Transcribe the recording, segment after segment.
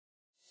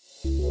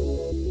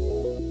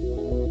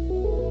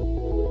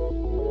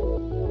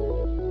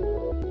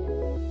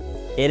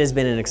It has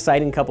been an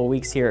exciting couple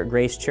weeks here at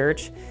Grace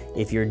Church.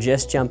 If you're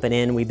just jumping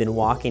in, we've been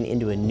walking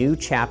into a new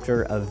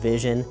chapter of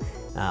vision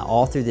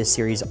all through this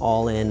series,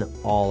 All In,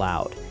 All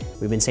Out.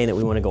 We've been saying that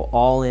we want to go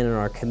all in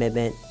our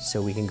commitment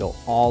so we can go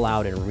all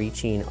out in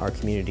reaching our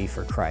community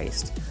for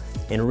Christ.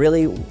 And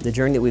really, the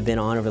journey that we've been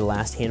on over the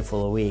last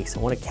handful of weeks, I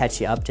want to catch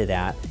you up to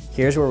that.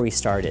 Here's where we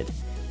started.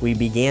 We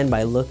began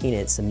by looking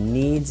at some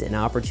needs and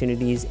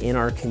opportunities in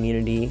our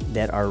community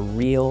that are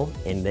real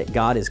and that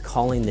God is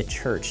calling the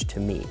church to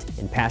meet.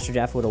 And Pastor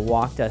Jeff would have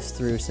walked us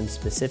through some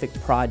specific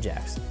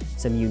projects,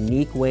 some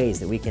unique ways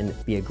that we can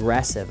be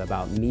aggressive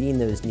about meeting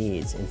those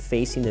needs and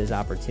facing those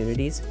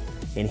opportunities.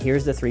 And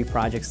here's the 3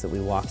 projects that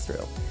we walked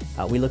through.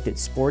 We looked at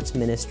sports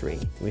ministry.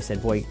 We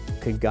said, boy,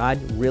 could God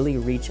really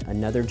reach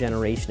another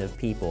generation of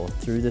people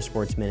through the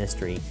sports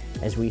ministry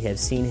as we have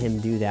seen Him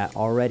do that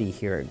already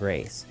here at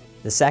Grace?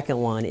 The second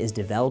one is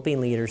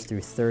developing leaders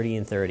through 30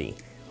 and 30.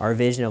 Our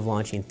vision of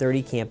launching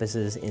 30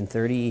 campuses in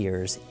 30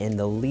 years and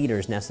the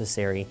leaders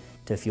necessary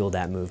to fuel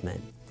that movement.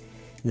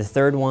 The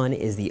third one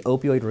is the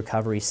Opioid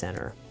Recovery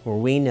Center, where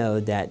we know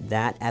that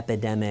that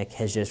epidemic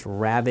has just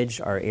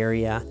ravaged our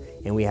area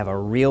and we have a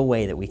real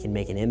way that we can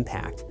make an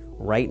impact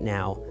right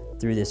now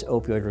through this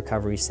Opioid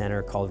Recovery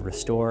Center called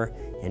Restore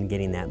and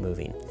getting that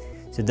moving.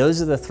 So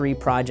those are the 3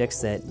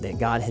 projects that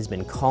God has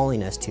been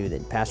calling us to,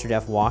 that Pastor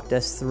Jeff walked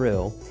us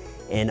through.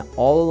 And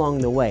all along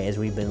the way, as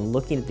we've been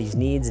looking at these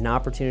needs and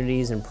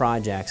opportunities and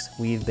projects,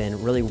 we've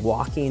been really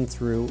walking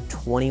through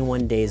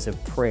 21 days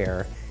of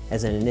prayer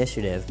as an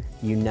initiative,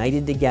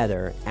 united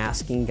together,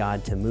 asking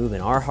God to move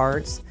in our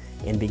hearts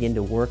and begin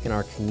to work in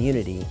our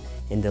community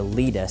and to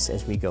lead us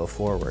as we go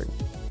forward.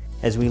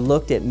 As we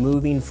looked at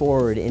moving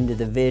forward into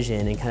the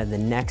vision and kind of the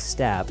next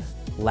step,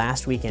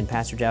 last weekend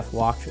Pastor Jeff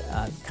walked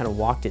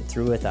it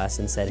through with us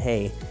and said,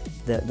 hey,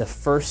 the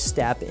first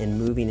step in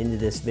moving into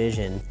this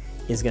vision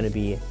is going to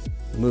be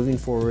moving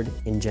forward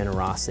in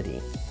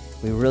generosity.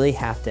 We really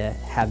have to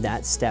have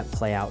that step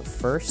play out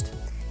first.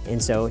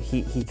 And so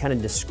he kind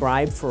of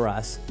described for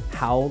us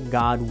how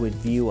God would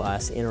view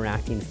us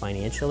interacting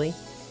financially.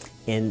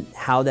 And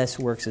how this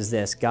works is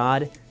this: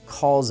 God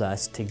calls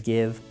us to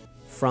give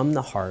from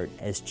the heart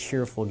as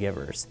cheerful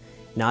givers,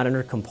 not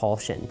under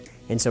compulsion.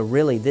 And so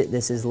really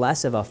this is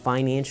less of a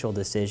financial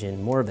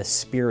decision, more of a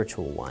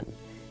spiritual one.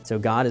 So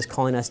God is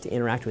calling us to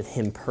interact with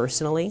Him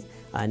personally,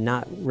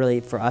 not really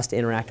for us to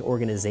interact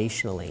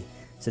organizationally.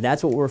 So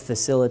that's what we're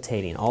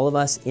facilitating, all of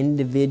us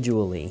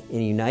individually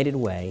in a united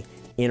way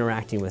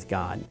interacting with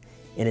God.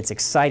 And it's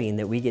exciting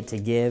that we get to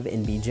give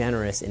and be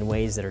generous in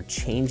ways that are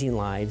changing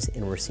lives,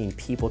 and we're seeing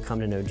people come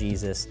to know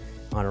Jesus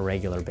on a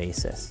regular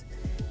basis.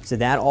 So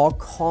that all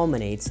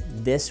culminates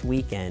this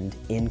weekend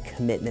in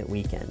Commitment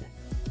Weekend.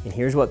 And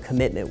here's what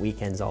Commitment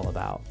Weekend's all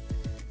about.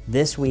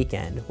 This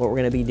weekend, what we're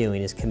going to be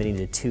doing is committing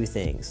to 2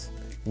 things.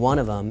 One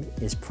of them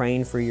is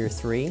praying for your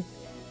 3.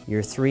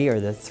 Your 3 are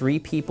the 3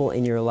 people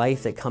in your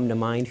life that come to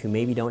mind who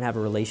maybe don't have a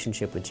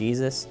relationship with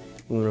Jesus.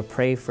 We want to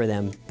pray for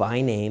them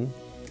by name,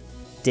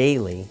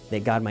 daily,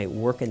 that God might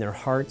work in their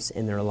hearts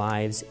and their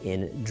lives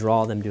and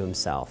draw them to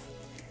Himself.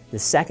 The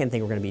second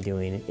thing we're going to be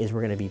doing is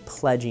we're going to be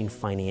pledging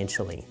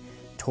financially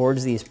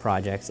towards these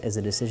projects as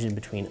a decision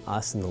between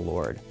us and the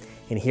Lord.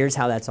 And here's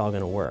how that's all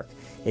going to work.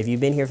 If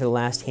you've been here for the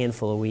last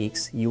handful of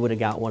weeks, you would have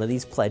got one of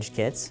these pledge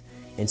kits.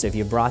 And so if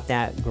you brought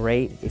that,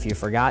 great. If you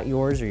forgot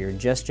yours or you're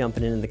just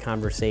jumping into the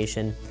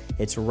conversation,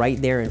 it's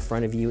right there in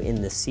front of you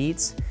in the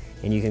seats.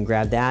 And you can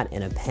grab that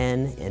and a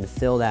pen and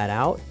fill that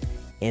out.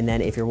 And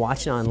then if you're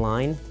watching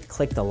online,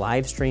 click the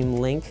live stream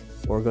link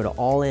or go to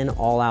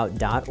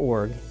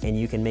allinallout.org and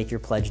you can make your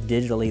pledge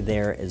digitally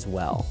there as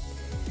well.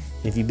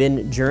 If you've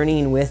been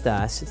journeying with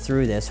us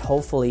through this,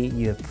 hopefully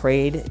you have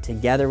prayed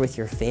together with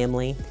your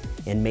family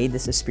and made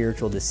this a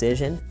spiritual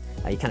decision.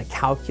 You kind of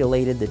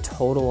calculated the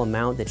total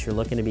amount that you're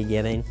looking to be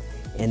giving,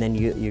 and then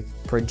you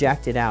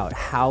projected out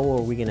how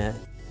are we going to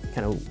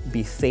kind of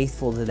be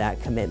faithful to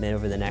that commitment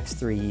over the next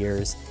 3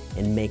 years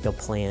and make a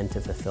plan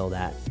to fulfill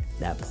that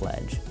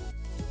pledge.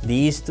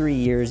 These 3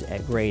 years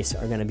at Grace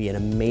are going to be an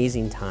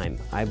amazing time,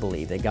 I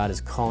believe, that God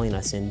is calling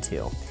us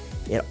into.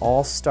 It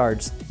all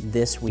starts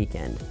this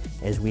weekend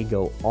as we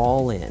go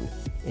all in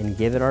and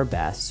give it our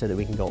best so that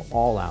we can go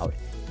all out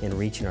in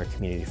reaching our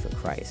community for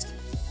Christ.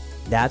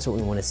 That's what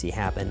we want to see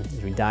happen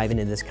as we dive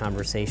into this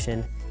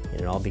conversation,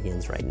 and it all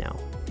begins right now.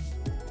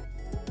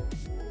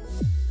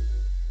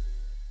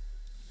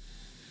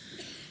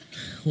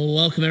 Well,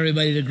 welcome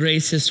everybody to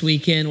Grace this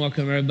weekend.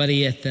 Welcome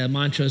everybody at the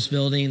Montrose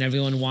building,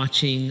 everyone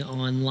watching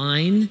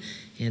online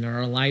and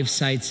our live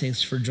sites.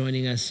 Thanks for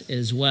joining us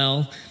as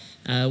well.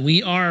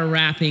 We are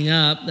wrapping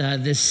up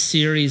this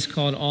series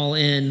called All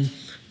In,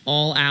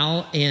 All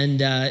Out.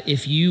 And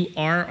if you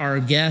are our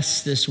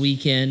guests this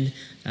weekend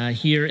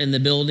here in the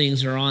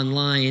buildings or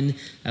online,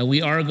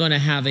 we are going to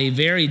have a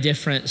very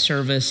different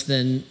service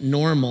than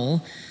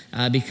normal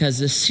because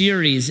the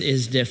series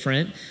is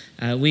different.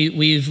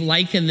 We've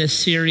likened this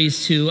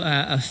series to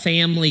a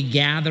family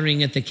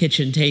gathering at the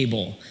kitchen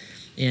table.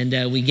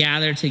 And we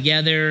gather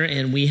together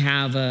and we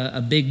have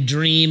a big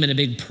dream and a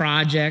big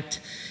project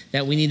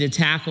that we need to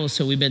tackle.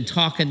 So we've been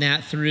talking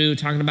that through,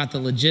 talking about the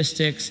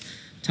logistics,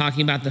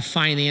 talking about the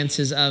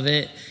finances of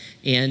it.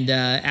 And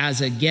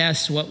as a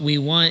guest, what we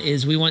want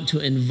is we want to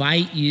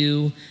invite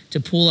you to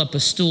pull up a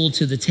stool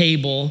to the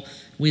table.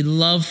 We'd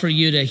love for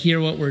you to hear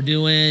what we're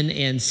doing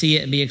and see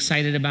it and be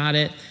excited about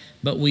it,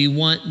 but we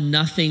want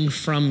nothing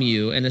from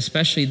you. And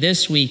especially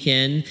this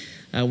weekend,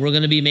 we're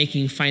going to be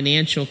making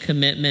financial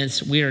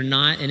commitments. We are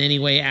not in any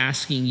way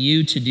asking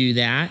you to do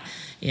that.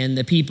 And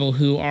the people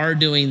who are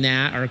doing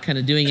that are kind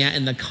of doing that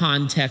in the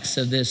context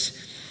of this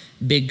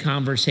big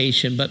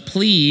conversation. But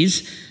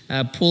please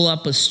pull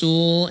up a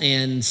stool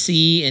and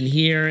see and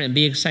hear and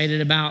be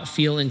excited about,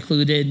 feel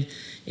included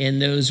in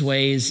those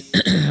ways.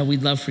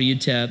 We'd love for you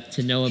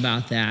to know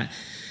about that.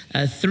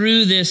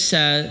 Through this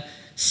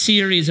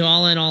series,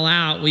 All In, All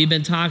Out, we've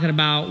been talking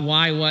about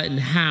why, what, and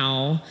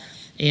how.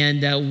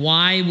 And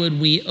why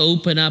would we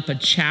open up a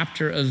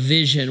chapter of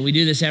vision? We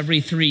do this every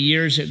 3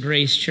 years at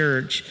Grace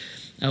Church.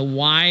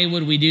 Why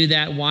would we do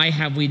that? Why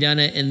have we done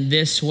it in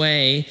this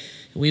way?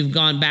 We've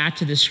gone back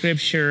to the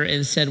scripture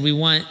and said we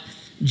want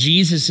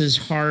Jesus's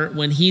heart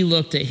when he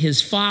looked at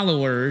his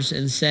followers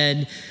and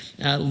said,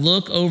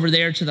 look over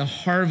there to the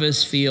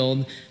harvest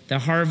field. The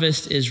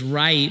harvest is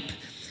ripe.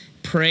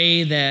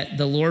 Pray that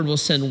the Lord will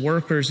send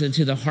workers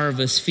into the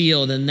harvest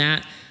field. And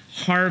that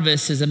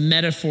harvest is a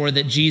metaphor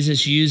that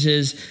Jesus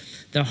uses.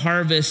 The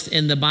harvest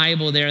in the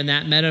Bible there in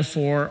that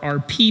metaphor are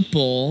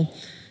people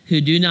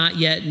who do not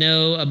yet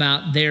know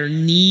about their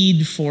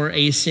need for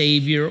a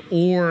Savior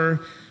or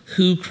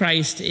who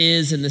Christ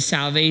is and the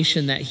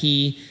salvation that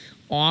he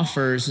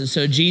offers. And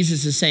so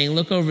Jesus is saying,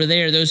 look over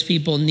there, those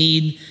people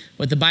need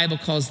what the Bible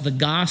calls the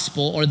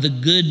gospel, or the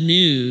good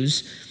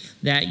news,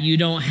 that you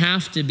don't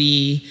have to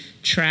be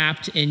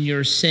trapped in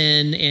your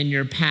sin and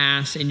your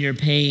past and your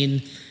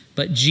pain,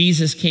 but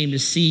Jesus came to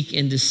seek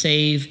and to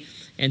save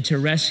and to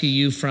rescue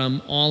you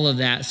from all of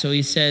that. So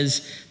he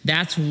says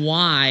that's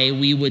why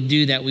we would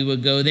do that. We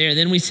would go there.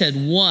 Then we said,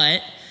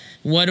 what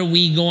are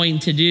we going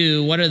to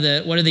do? What are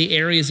the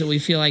areas that we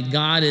feel like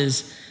God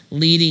is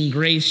leading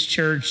Grace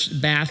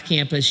Church Bath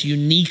Campus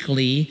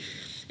uniquely?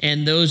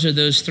 And those are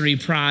those 3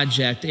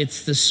 projects.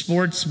 It's the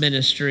sports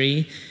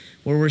ministry,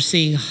 where we're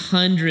seeing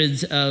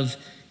hundreds of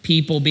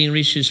people being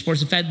reached through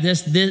sports. In fact,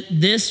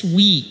 this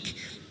week,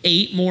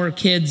 8 more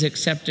kids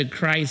accepted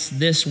Christ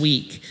this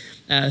week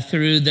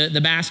through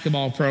the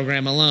basketball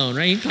program alone,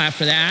 right? You can clap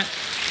for that.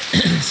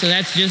 So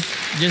that's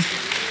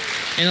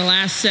just in the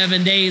last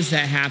 7 days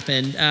that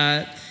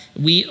happened.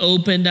 We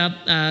opened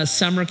up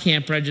summer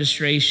camp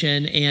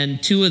registration,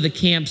 and 2 of the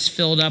camps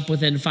filled up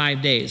within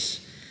 5 days.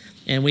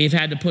 And we've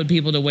had to put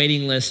people to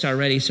waiting lists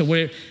already. So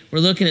we're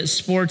looking at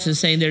sports and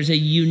saying there's a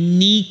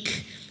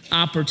unique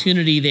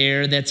opportunity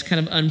there that's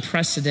kind of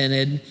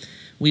unprecedented.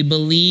 We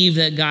believe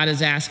that God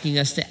is asking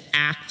us to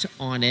act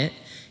on it.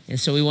 And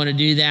so we want to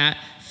do that.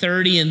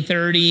 30 and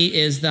 30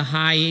 is the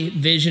high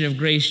vision of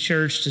Grace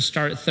Church, to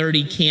start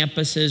 30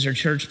 campuses or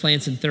church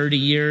plants in 30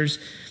 years.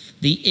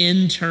 The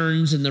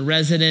interns and the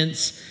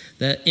residents,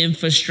 the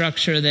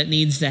infrastructure that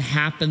needs to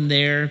happen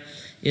there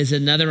is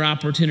another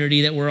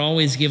opportunity that we're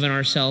always giving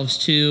ourselves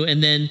to.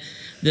 And then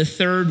the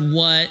third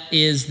what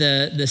is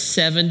the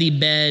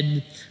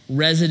 70-bed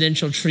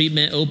residential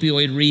treatment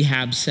opioid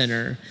rehab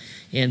center,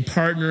 and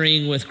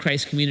partnering with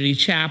Christ Community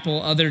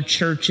Chapel, other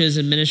churches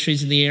and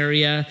ministries in the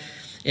area,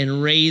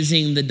 and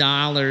raising the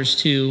dollars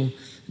to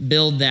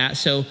build that.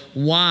 So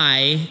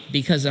why?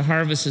 Because the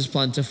harvest is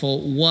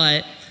plentiful.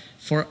 What?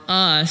 For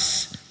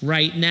us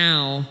right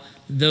now,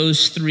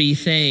 those 3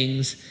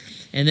 things.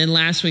 And then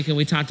last week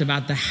we talked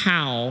about the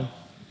how.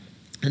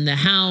 And the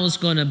how is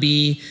going to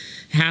be,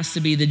 has to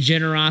be the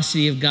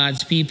generosity of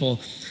God's people.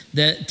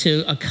 That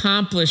to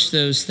accomplish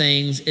those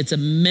things, it's a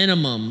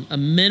minimum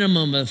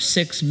of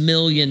 $6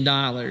 million.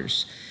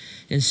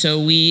 And so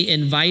we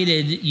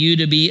invited you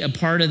to be a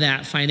part of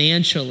that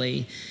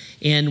financially.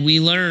 And we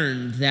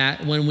learned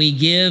that when we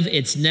give,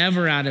 it's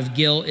never out of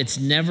guilt, it's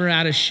never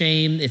out of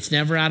shame, it's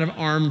never out of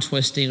arm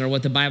twisting, or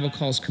what the Bible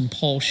calls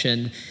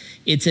compulsion.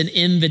 It's an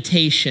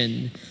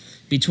invitation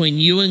between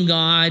you and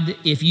God.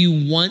 If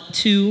you want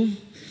to,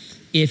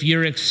 if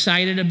you're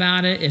excited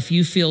about it, if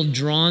you feel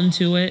drawn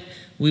to it,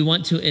 we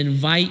want to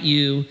invite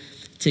you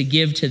to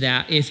give to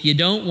that. If you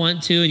don't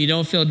want to and you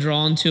don't feel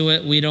drawn to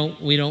it, we don't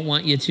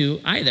want you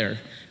to either,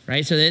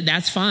 right? So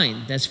that's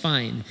fine. That's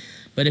fine.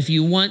 But if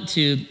you want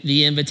to,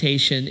 the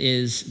invitation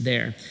is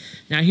there.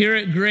 Now here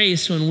at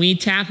Grace, when we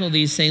tackle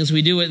these things,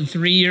 we do it in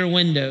 3-year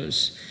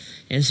windows.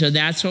 And so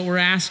that's what we're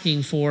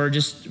asking for,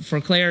 just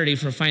for clarity,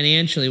 for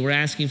financially. We're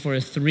asking for a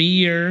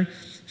 3-year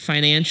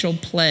financial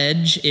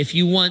pledge if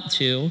you want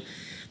to.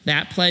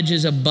 That pledge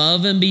is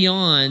above and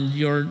beyond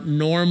your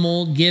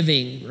normal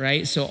giving,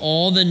 right? So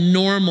all the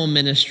normal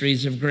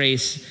ministries of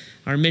Grace,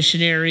 our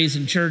missionaries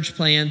and church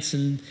plants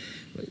and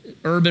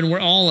urban,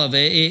 all of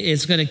it,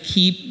 it's going to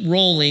keep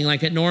rolling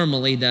like it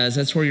normally does.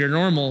 That's where your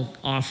normal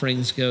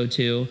offerings go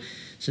to.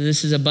 So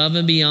this is above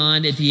and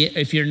beyond.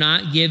 If you're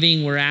not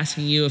giving, we're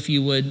asking you if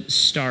you would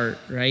start,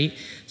 right?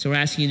 So we're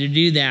asking you to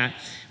do that.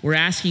 We're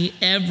asking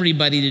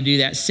everybody to do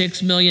that.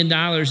 $6 million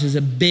is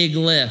a big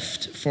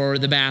lift for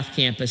the Bath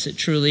campus. It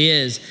truly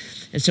is.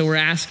 And so we're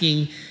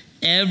asking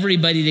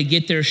everybody to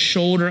get their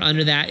shoulder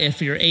under that if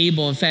you're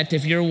able. In fact,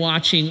 if you're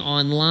watching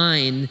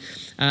online,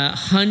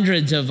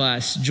 hundreds of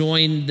us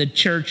join the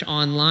church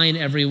online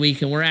every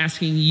week, and we're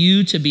asking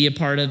you to be a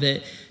part of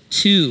it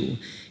too.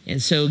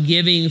 And so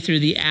giving through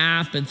the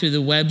app and through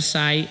the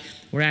website,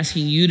 we're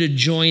asking you to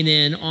join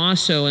in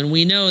also. And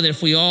we know that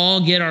if we all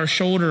get our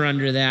shoulder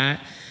under that,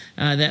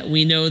 that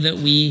we know that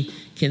we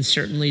can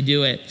certainly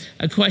do it.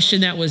 A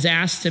question that was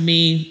asked to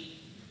me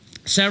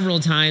several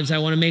times, I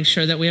want to make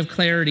sure that we have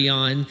clarity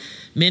on.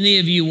 Many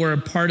of you were a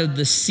part of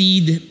the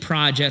Seed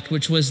Project,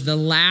 which was the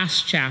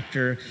last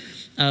chapter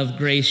of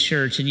Grace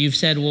Church. And you've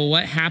said, well,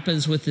 what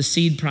happens with the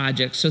Seed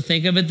Project? So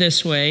think of it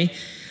this way.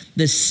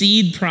 The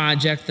Seed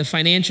Project, the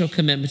financial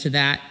commitment to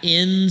that,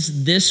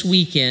 ends this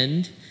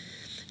weekend,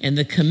 and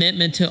the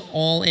commitment to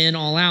all in,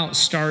 all out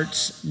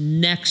starts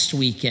next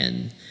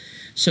weekend.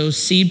 So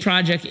Seed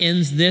Project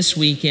ends this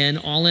weekend.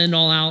 All in,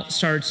 all out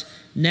starts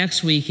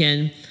next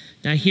weekend.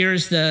 Now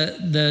here's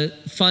the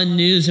fun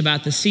news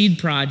about the Seed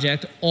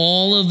Project.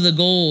 All of the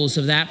goals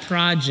of that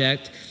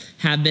project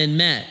have been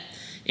met.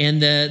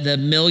 And the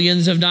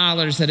millions of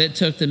dollars that it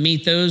took to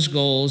meet those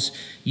goals,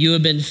 you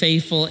have been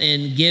faithful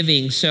in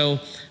giving. So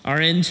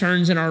our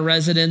interns and our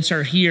residents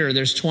are here.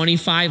 There's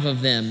 25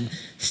 of them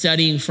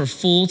studying for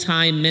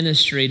full-time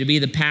ministry to be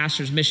the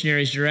pastors,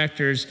 missionaries,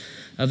 directors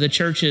of the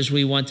churches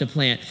we want to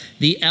plant.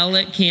 The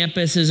Elliott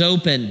campus is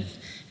open,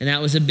 and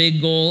that was a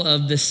big goal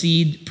of the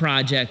Seed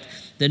Project.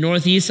 The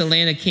Northeast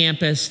Atlanta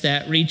campus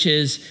that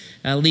reaches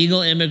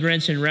legal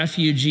immigrants and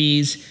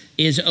refugees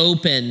is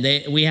open.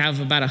 We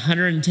have about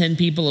 110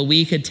 people a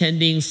week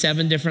attending.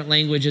 7 different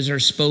languages are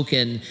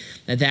spoken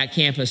at that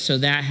campus, so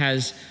that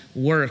has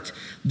worked.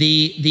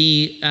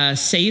 The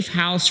safe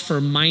house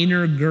for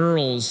minor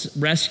girls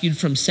rescued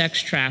from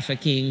sex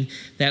trafficking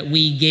that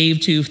we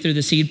gave to through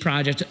the Seed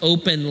Project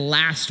opened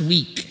last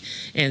week.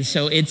 And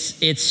so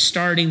it's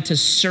starting to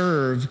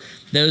serve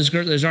those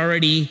girls. There's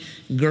already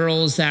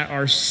girls that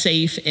are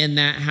safe in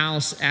that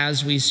house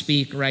as we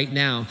speak right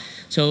now.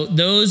 So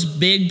those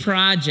big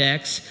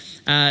projects,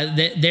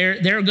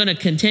 they're going to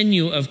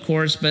continue, of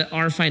course, but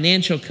our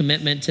financial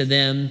commitment to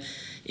them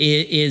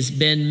is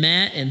been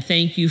met, and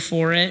thank you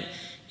for it.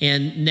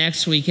 And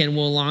next weekend,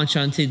 we'll launch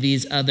onto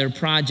these other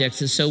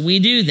projects. And so we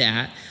do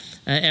that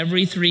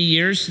every 3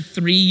 years.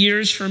 3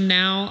 years from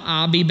now,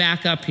 I'll be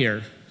back up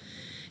here,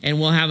 and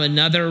we'll have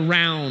another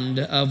round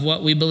of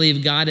what we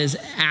believe God is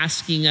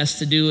asking us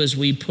to do as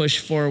we push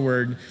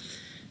forward.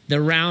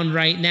 The round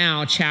right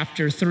now,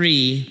 chapter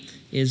 3,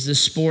 is the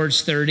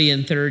Sports 30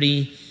 and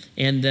 30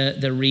 and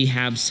the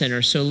Rehab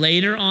Center. So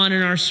later on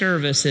in our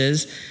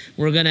services,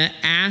 we're going to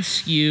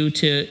ask you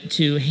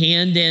to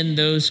hand in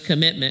those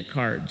commitment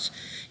cards.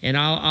 And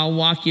I'll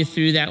walk you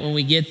through that when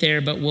we get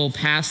there, but we'll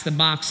pass the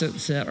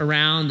boxes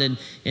around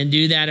and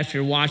do that. If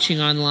you're watching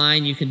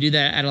online, you can do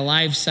that at a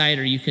live site,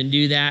 or you can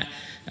do that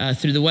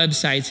through the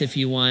websites if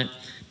you want.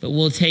 But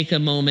we'll take a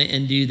moment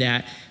and do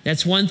that.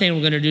 That's one thing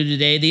we're going to do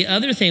today. The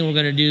other thing we're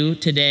going to do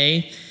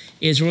today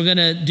is we're going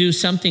to do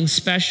something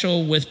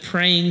special with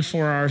praying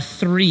for our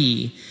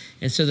 3.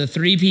 And so the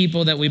 3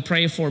 people that we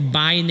pray for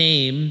by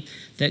name,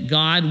 that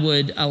God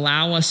would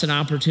allow us an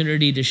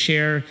opportunity to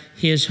share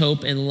his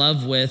hope and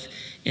love with.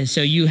 And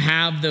so you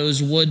have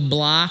those wood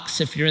blocks.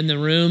 If you're in the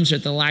rooms or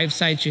at the live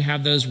sites, you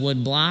have those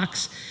wood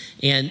blocks.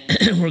 And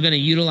we're going to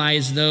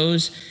utilize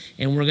those.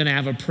 And we're going to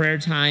have a prayer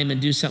time and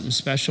do something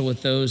special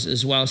with those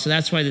as well. So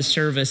that's why the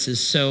service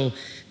is so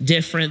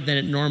different than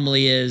it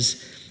normally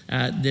is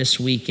this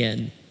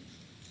weekend.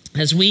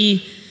 As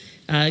we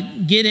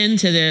get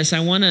into this, I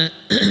want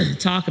to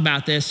talk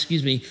about this.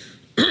 Excuse me.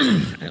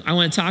 I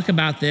want to talk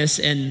about this,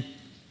 and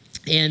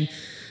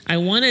I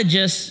want to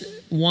just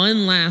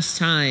one last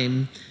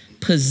time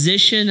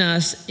position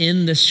us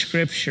in the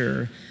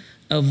scripture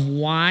of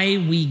why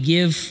we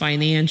give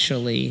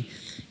financially,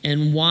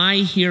 and why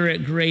here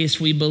at Grace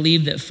we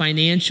believe that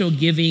financial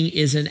giving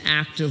is an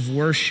act of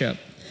worship.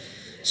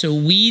 So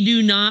we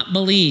do not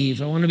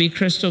believe, I want to be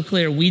crystal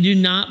clear, we do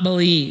not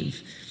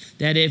believe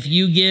that if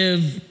you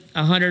give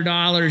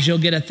 $100, you'll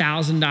get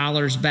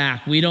 $1,000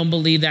 back. We don't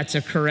believe that's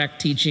a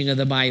correct teaching of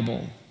the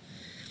Bible.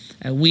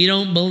 We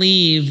don't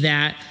believe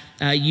that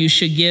you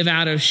should give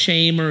out of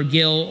shame or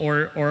guilt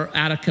or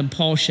out of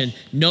compulsion.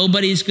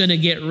 Nobody's going to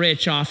get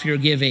rich off your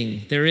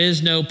giving. There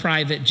is no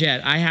private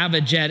jet. I have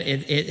a jet.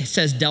 It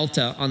says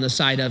Delta on the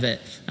side of it.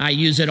 I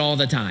use it all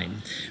the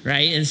time,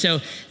 right? And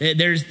so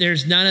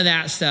there's none of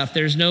that stuff.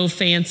 There's no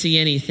fancy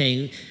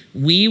anything.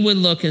 We would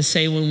look and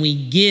say when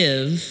we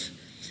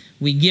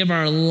give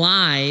our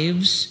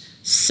lives.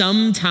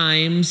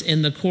 Sometimes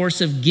in the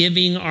course of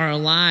giving our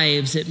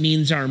lives, it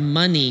means our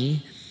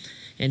money.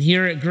 And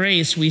here at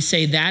Grace, we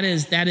say that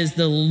is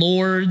the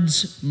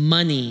Lord's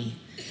money.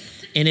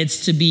 And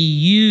it's to be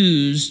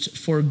used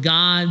for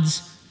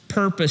God's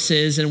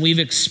purposes. And we've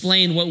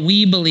explained what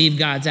we believe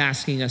God's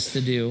asking us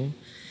to do.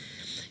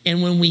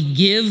 And when we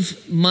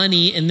give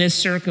money in this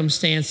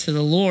circumstance to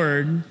the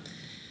Lord,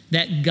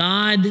 that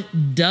God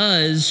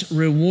does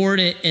reward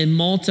it and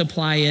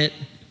multiply it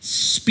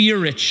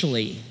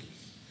spiritually.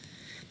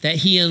 That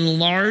he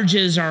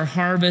enlarges our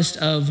harvest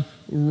of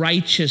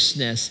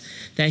righteousness.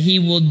 That he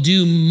will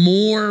do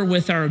more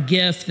with our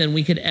gift than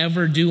we could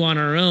ever do on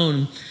our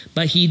own.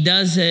 But he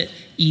does it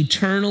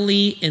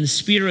eternally and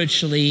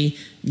spiritually,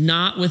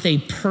 not with a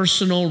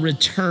personal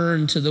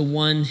return to the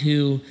one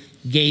who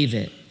gave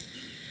it.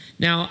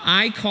 Now,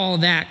 I call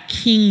that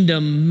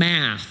kingdom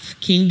math,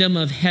 kingdom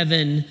of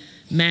heaven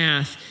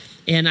math.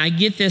 And I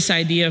get this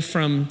idea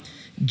from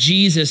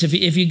Jesus. If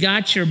you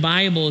got your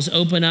Bibles,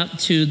 open up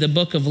to the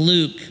book of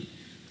Luke,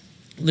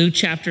 Luke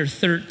chapter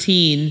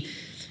 13,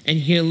 and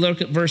you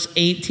look at verse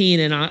 18,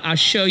 and I'll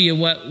show you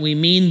what we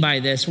mean by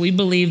this. We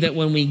believe that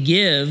when we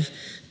give,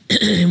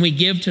 and we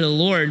give to the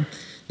Lord,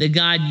 that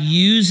God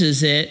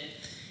uses it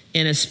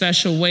in a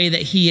special way,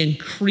 that he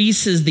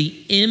increases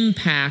the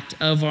impact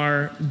of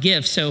our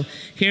gift. So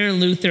here in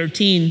Luke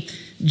 13,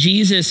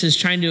 Jesus is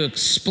trying to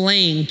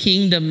explain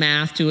kingdom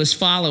math to his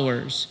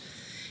followers.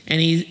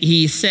 And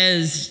he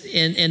says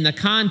in the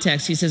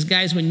context, he says,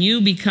 guys, when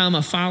you become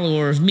a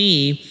follower of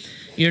me,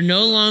 you're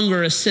no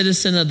longer a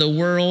citizen of the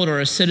world or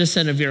a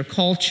citizen of your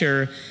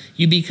culture.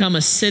 You become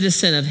a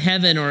citizen of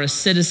heaven or a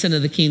citizen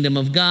of the kingdom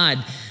of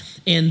God.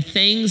 And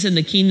things in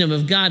the kingdom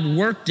of God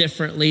work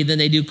differently than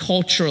they do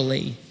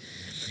culturally.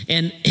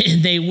 And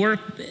they work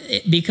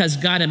because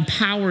God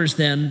empowers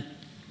them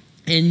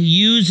and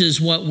uses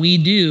what we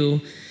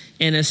do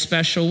in a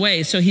special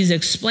way. So he's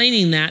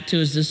explaining that to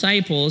his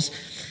disciples.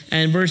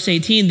 And verse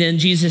 18, then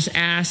Jesus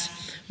asked,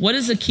 what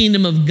is the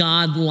kingdom of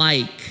God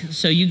like?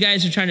 So you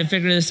guys are trying to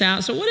figure this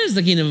out. So what is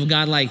the kingdom of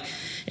God like?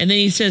 And then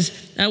he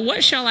says,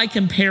 what shall I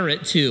compare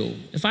it to?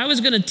 If I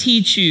was going to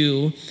teach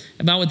you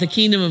about what the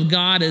kingdom of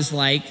God is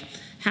like,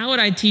 how would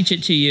I teach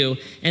it to you?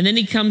 And then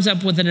he comes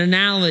up with an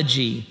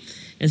analogy.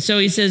 And so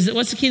he says,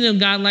 what's the kingdom of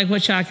God like?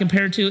 What shall I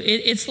compare it to?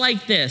 It's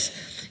like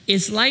this.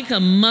 It's like a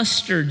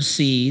mustard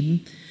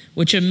seed,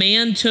 which a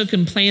man took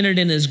and planted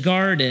in his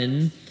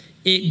garden.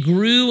 It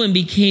grew and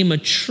became a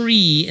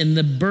tree, and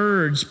the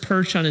birds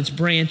perch on its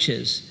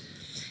branches.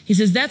 He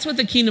says, that's what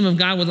the kingdom of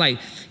God would like.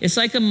 It's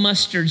like a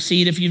mustard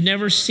seed. If you've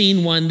never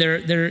seen one,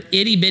 they're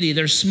itty bitty.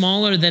 They're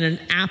smaller than an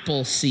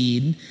apple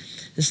seed,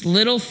 this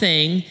little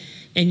thing,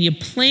 and you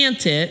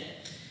plant it,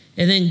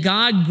 and then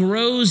God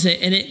grows it,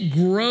 and it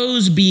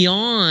grows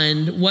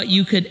beyond what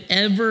you could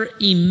ever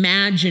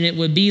imagine it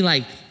would be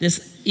like.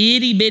 This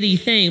itty bitty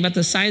thing about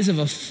the size of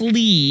a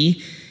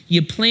flea,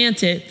 you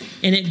plant it,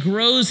 and it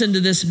grows into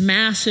this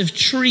massive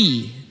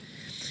tree.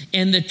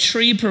 And the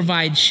tree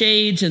provides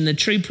shades, and the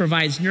tree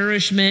provides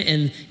nourishment,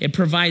 and it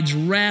provides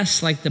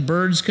rest, like the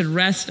birds could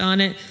rest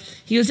on it.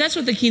 He goes, that's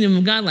what the kingdom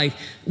of God like.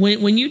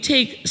 When you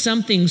take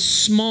something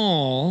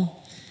small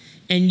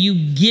and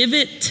you give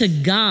it to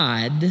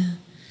God,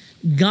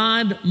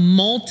 God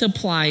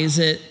multiplies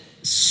it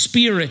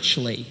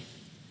spiritually.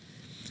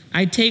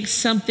 I take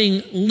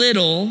something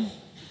little,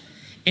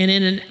 and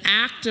in an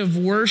act of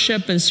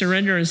worship and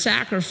surrender and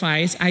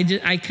sacrifice,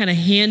 I kind of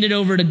hand it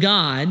over to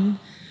God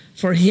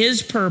for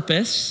his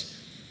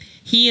purpose.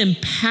 He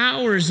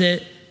empowers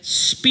it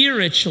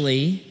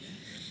spiritually,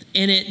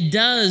 and it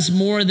does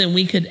more than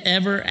we could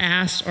ever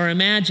ask or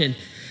imagine.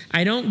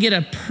 I don't get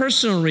a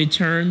personal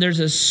return. There's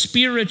a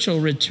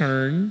spiritual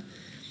return.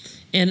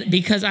 And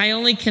because I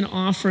only can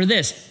offer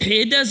this.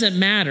 It doesn't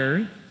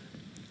matter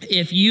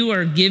if you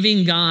are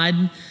giving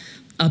God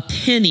a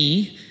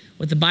penny,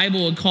 what the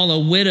Bible would call a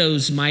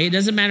widow's mite. It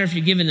doesn't matter if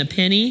you're giving a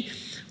penny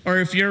or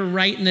if you're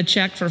writing a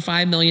check for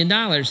 $5 million.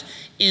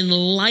 In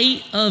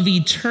light of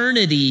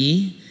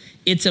eternity,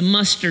 it's a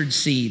mustard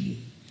seed,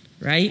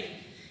 right?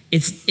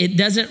 It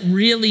doesn't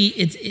really,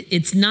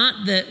 it's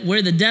not that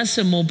where the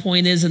decimal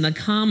point is and the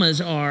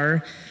commas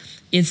are.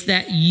 It's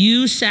that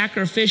you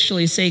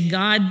sacrificially say,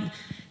 God,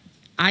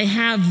 I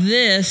have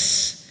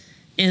this,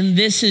 and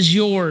this is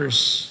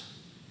yours.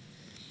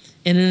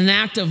 And in an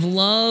act of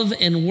love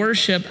and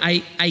worship,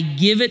 I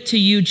give it to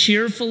you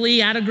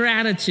cheerfully out of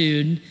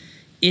gratitude.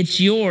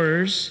 It's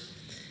yours.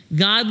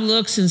 God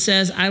looks and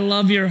says, I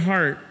love your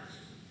heart.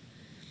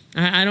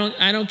 I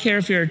don't care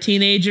if you're a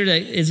teenager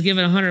that is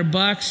given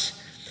 $100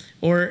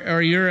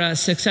 or you're a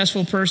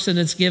successful person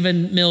that's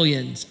given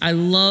millions. I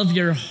love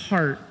your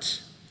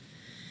heart.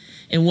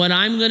 And what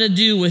I'm going to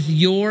do with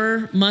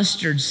your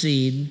mustard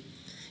seed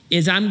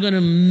is I'm going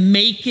to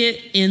make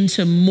it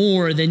into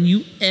more than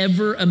you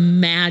ever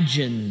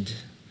imagined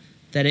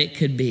that it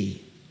could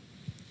be.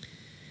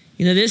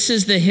 You know, this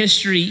is the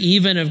history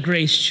even of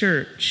Grace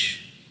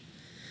Church.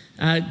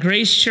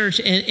 Grace Church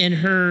in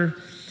her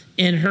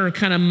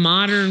kind of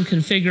modern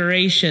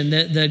configuration,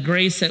 the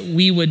grace that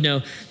we would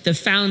know, the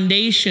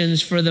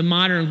foundations for the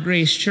modern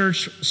Grace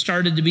Church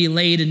started to be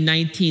laid in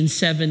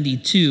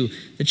 1972.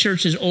 The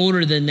church is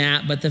older than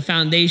that, but the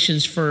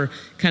foundations for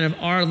kind of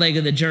our leg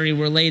of the journey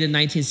were laid in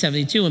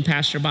 1972 when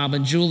Pastor Bob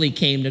and Julie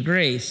came to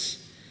Grace.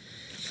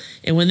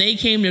 And when they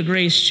came to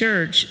Grace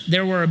Church,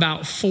 there were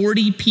about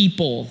 40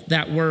 people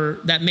that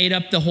made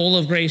up the whole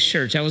of Grace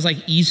Church. That was like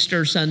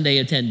Easter Sunday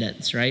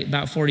attendance, right?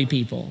 About 40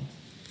 people.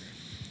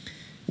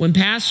 When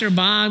Pastor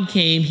Bob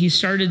came, he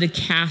started to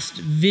cast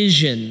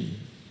vision.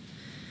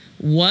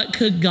 What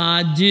could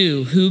God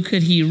do? Who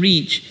could he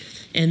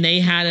reach? And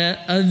they had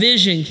a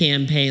vision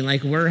campaign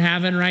like we're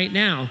having right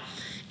now.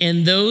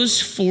 And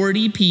those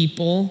 40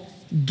 people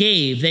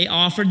gave. They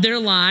offered their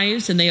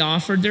lives and they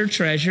offered their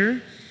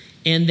treasure,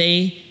 and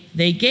they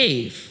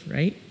gave,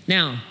 right?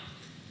 Now,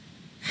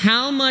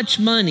 how much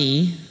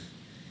money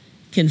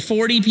can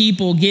 40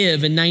 people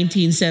give in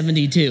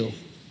 1972?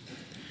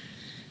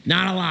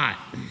 Not a lot.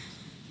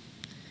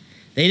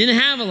 They didn't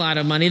have a lot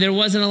of money. There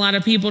wasn't a lot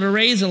of people to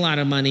raise a lot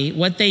of money.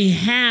 What they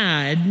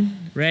had,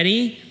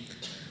 ready,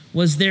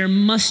 was their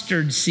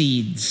mustard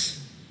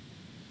seeds.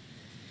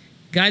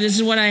 God, this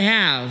is what I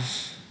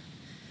have,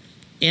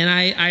 and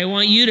I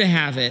want you to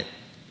have it.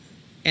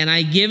 And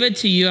I give it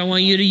to you. I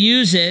want you to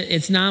use it.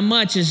 It's not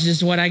much. It's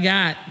just what I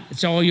got.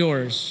 It's all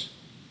yours.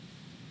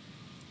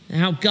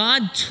 Now,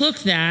 God took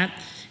that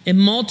and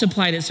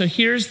multiplied it. So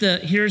here's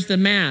the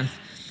math.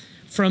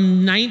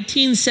 From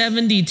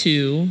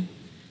 1972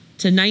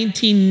 to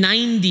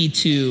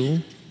 1992,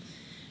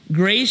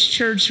 Grace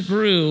Church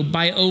grew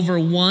by over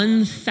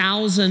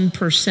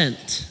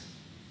 1,000%.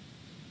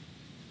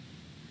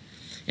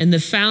 And the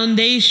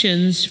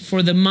foundations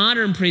for the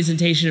modern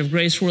presentation of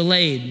grace were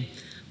laid.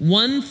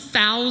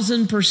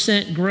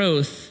 1,000%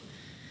 growth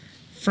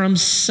from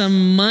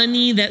some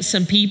money that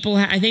some people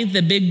had. I think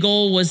the big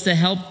goal was to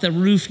help the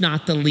roof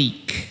not to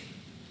leak.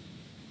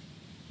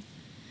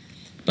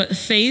 But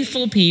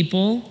faithful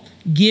people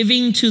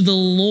giving to the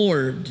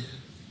Lord,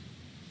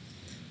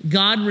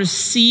 God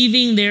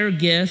receiving their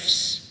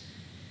gifts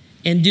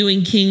and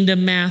doing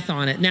kingdom math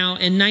on it. Now,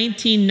 in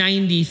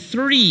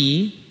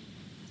 1993,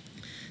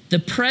 the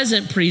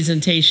present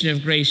presentation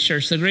of Grace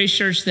Church, the Grace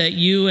Church that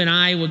you and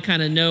I would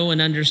kind of know and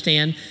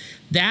understand,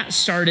 that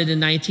started in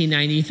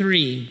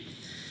 1993.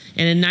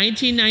 And in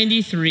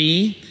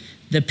 1993,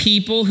 the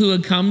people who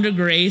had come to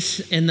Grace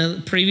in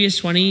the previous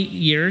 20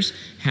 years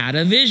had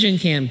a vision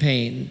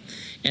campaign.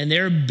 And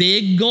their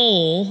big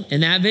goal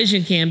in that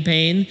vision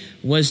campaign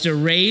was to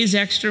raise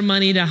extra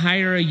money to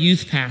hire a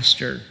youth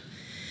pastor.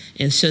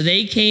 And so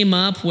they came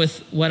up with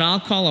what I'll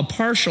call a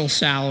partial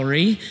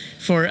salary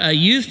for a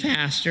youth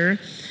pastor,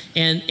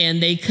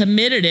 and they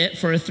committed it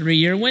for a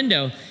 3-year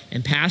window.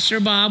 And Pastor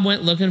Bob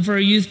went looking for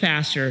a youth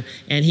pastor,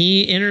 and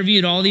he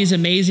interviewed all these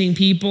amazing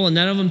people, and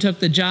none of them took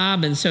the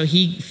job, and so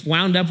he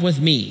wound up with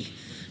me,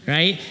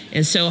 right?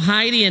 And so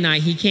Heidi and I,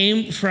 he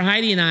came for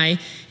Heidi and I,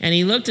 and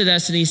he looked at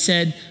us and he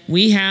said,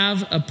 we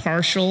have a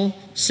partial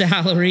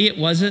salary. It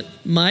wasn't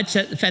much.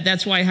 In fact,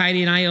 that's why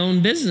Heidi and I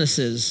own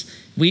businesses.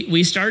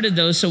 We started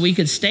those so we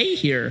could stay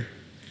here.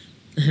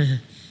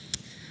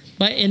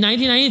 But in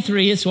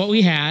 1993, it's what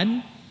we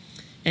had.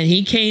 And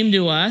he came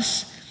to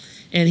us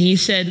and he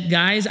said,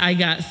 guys, I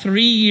got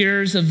 3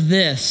 years of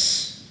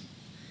this.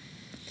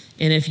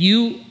 And if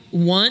you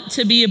want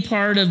to be a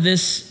part of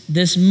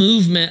this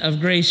movement of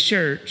Grace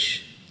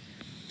Church,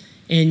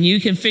 and you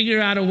can figure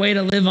out a way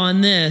to live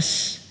on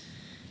this,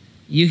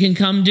 you can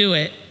come do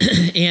it.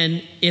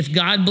 And if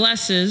God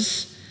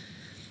blesses,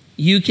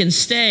 you can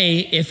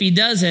stay. If he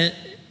doesn't,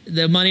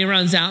 the money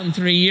runs out in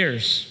 3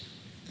 years.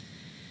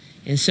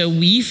 And so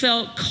we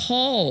felt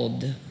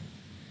called.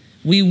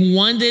 We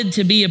wanted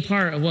to be a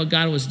part of what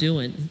God was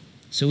doing.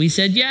 So we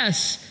said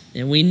yes.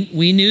 And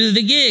we knew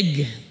the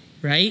gig,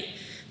 right?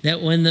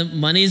 That when the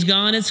money's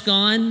gone, it's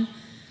gone.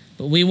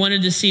 But we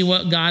wanted to see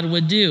what God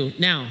would do.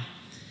 Now,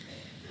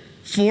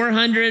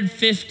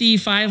 450,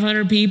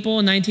 500 people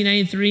in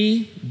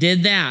 1993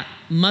 did that.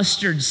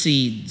 Mustard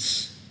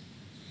seeds.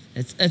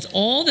 That's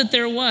all that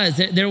there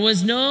was. There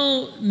was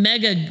no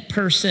mega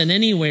person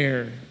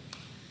anywhere.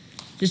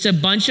 Just a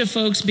bunch of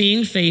folks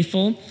being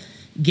faithful,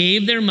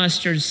 gave their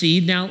mustard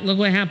seed. Now, look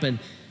what happened.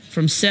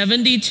 From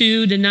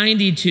 72 to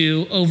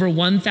 92, over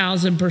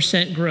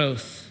 1,000%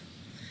 growth.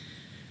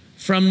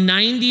 From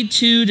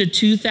 92 to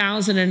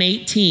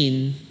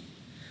 2018,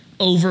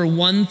 over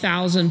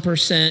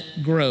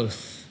 1,000%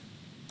 growth.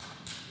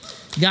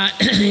 God,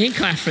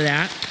 clap for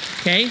that,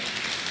 okay?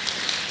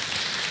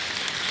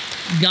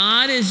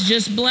 God is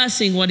just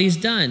blessing what he's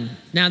done.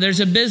 Now,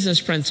 there's a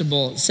business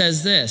principle. It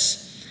says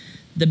this: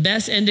 the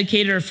best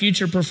indicator of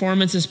future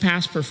performance is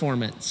past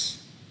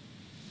performance.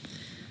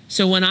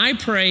 So when I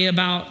pray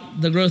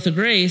about the growth of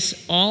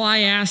grace, all I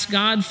ask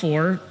God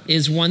for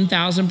is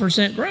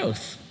 1,000%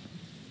 growth.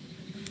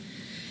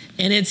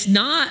 And it's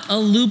not a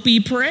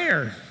loopy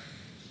prayer.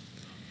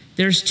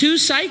 There's 2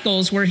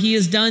 cycles where he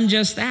has done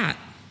just that.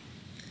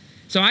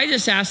 So I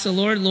just asked the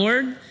Lord,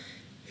 Lord,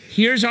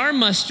 here's our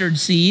mustard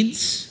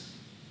seeds.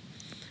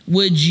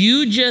 Would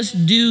you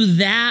just do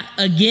that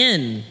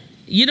again?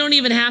 You don't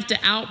even have to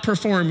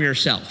outperform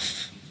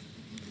yourself.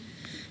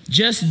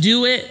 Just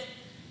do it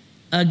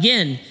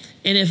again.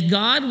 And if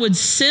God would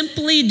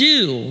simply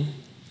do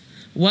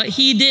what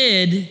he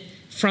did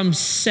from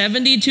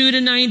 72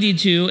 to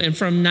 92 and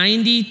from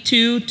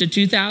 92 to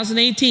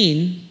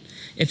 2018,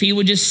 if he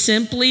would just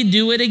simply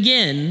do it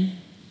again,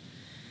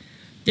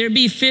 there'd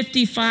be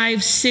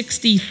 55,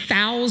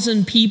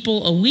 60,000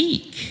 people a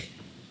week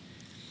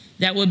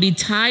that would be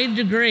tied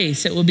to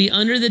grace, that would be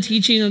under the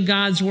teaching of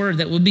God's word,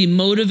 that would be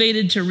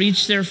motivated to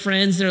reach their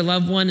friends, their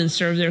loved one, and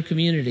serve their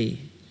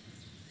community.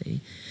 See?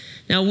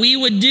 Now, we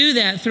would do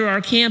that through our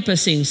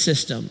campusing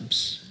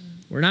systems.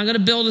 We're not going to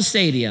build a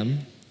stadium.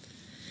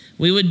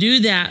 We would do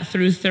that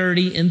through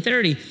 30 and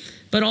 30.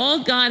 But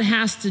all God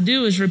has to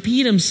do is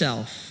repeat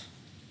himself.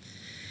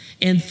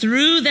 And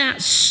through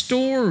that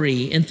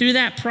story and through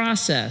that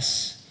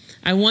process,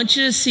 I want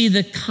you to see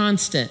the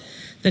constant.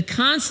 The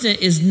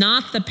constant is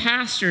not the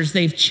pastors,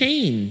 they've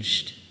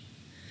changed.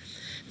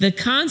 The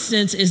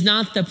constant is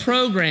not the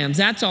programs,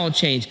 that's all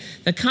changed.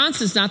 The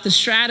constant is not the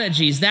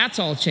strategies, that's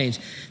all changed.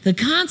 The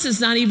constant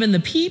is not even the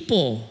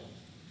people.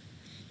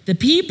 The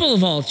people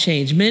have all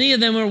changed. Many of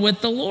them are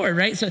with the Lord,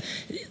 right? So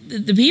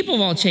the people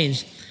have all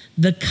changed.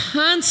 The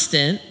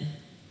constant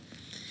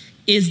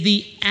is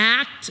the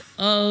act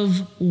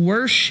of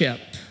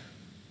worship.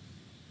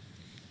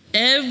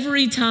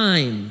 Every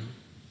time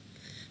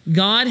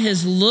God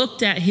has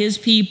looked at his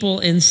people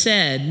and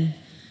said,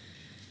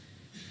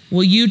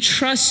 will you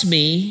trust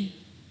me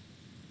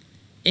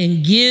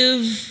and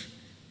give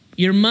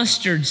your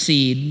mustard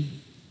seed?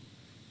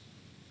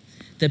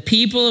 The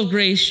people of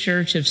Grace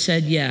Church have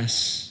said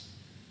yes.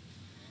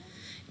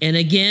 And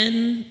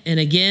again, and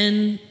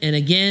again, and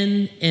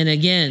again, and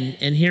again.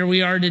 And here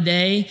we are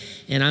today,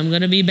 and I'm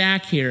going to be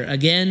back here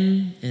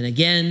again, and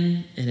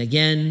again, and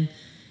again,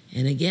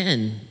 and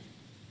again.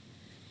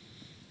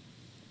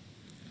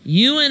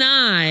 You and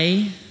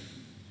I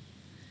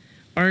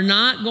are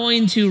not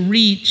going to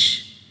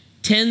reach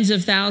tens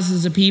of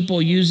thousands of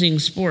people using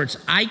sports.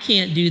 I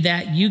can't do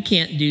that. You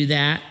can't do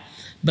that.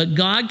 But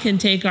God can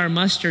take our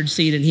mustard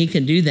seed and he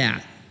can do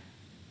that.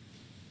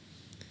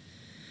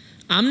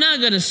 I'm not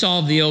going to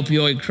solve the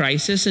opioid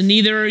crisis, and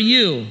neither are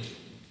you.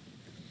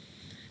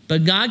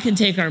 But God can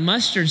take our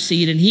mustard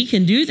seed and he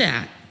can do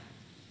that.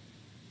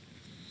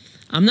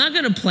 I'm not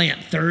going to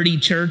plant 30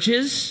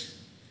 churches.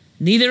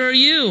 Neither are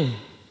you.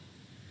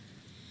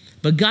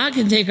 But God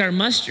can take our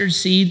mustard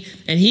seed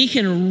and he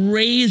can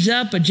raise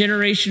up a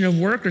generation of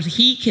workers.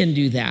 He can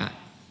do that.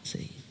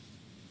 See?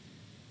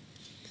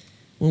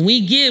 When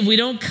we give, we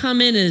don't come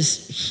in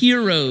as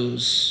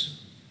heroes.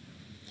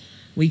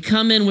 We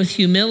come in with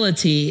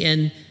humility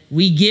and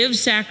we give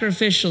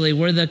sacrificially.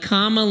 Where the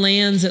comma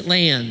lands, it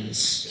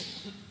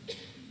lands.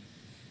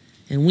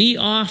 And we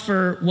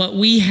offer what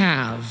we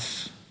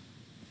have.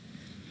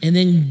 And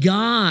then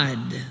God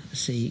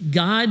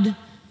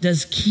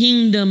does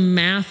kingdom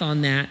math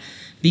on that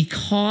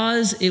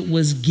because it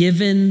was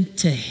given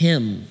to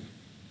him.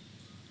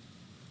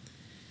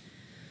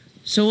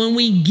 So when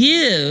we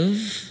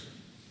give,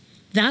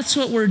 that's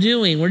what we're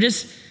doing. We're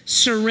just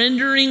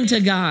surrendering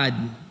to God.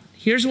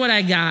 Here's what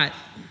I got.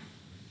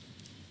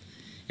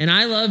 And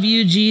I love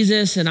you,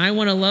 Jesus, and I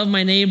want to love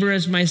my neighbor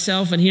as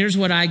myself, and here's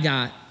what I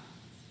got.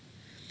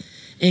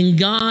 And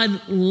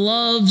God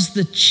loves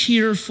the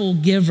cheerful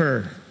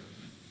giver.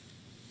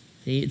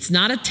 It's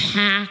not a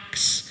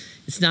tax.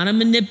 It's not a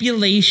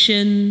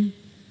manipulation.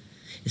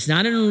 It's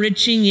not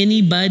enriching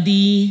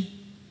anybody.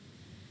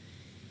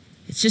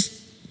 It's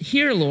just,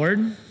 here,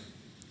 Lord.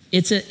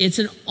 It's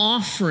an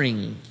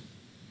offering.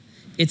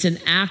 It's an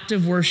act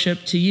of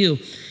worship to you.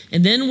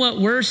 And then what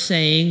we're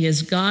saying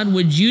is, God,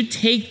 would you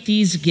take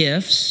these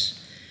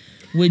gifts?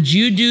 Would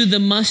you do the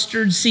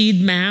mustard seed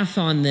math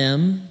on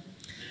them?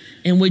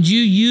 And would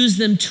you use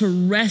them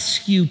to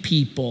rescue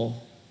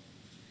people?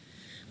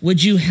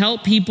 Would you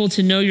help people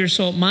to know your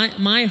soul?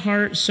 My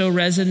heart so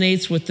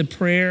resonates with the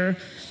prayer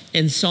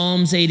in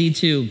Psalms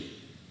 82.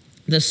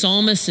 The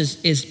psalmist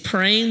is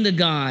praying to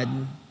God.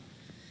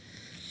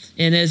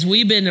 And as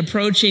we've been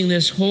approaching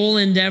this whole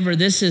endeavor,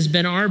 this has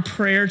been our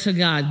prayer to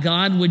God.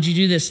 God, would you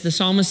do this? The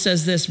psalmist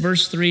says this,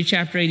 verse 3,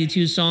 chapter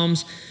 82,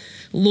 Psalms.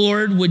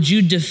 Lord, would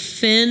you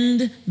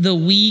defend the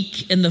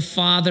weak and the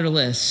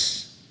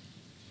fatherless?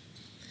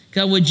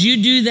 God, would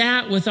you do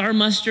that with our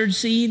mustard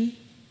seed?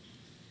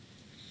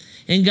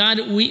 And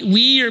God,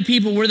 we are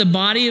people, we're the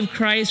body of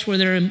Christ,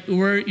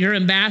 we're your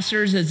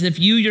ambassadors, as if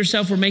you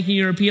yourself were making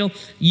your appeal.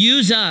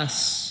 Use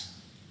us.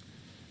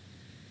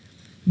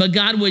 But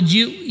God, would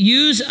you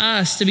use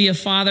us to be a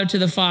father to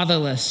the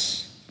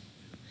fatherless?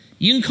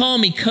 You can call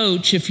me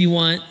coach if you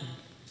want,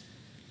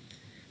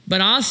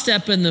 but I'll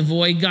step in the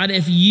void. God,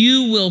 if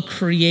you will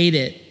create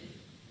it,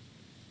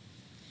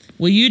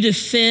 will you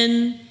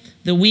defend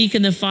the weak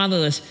and the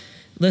fatherless?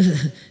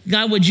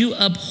 God, would you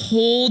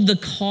uphold the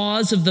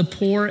cause of the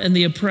poor and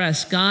the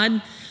oppressed?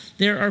 God,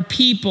 there are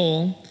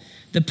people,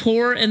 the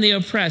poor and the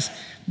oppressed,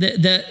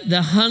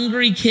 the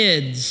hungry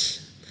kids,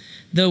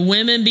 the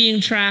women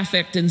being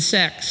trafficked in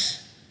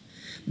sex,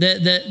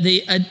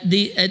 the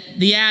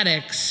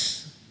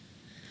addicts,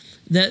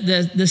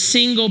 the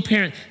single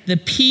parent, the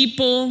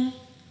people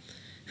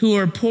who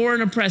are poor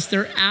and oppressed.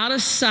 They're out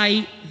of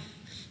sight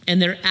and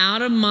they're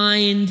out of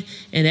mind,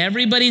 and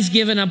everybody's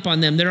given up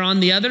on them. They're on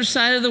the other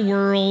side of the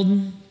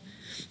world,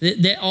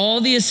 That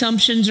all the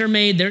assumptions are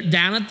made. They're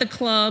down at the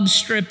club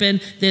stripping.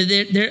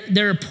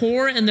 They're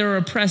poor and they're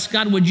oppressed.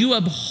 God, would you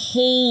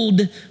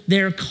uphold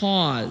their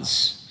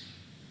cause?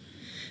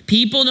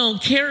 People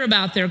don't care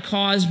about their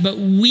cause, but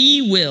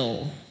we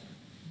will.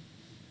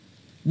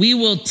 We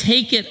will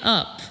take it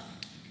up.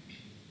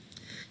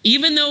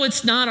 Even though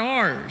it's not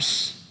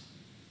ours,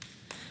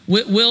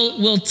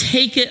 we'll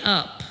take it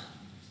up.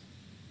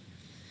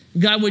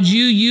 God, would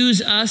you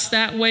use us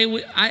that way?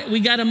 We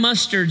got a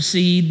mustard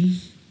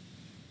seed.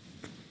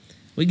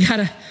 We got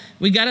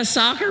a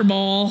soccer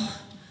ball.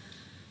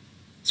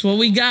 That's what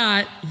we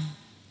got.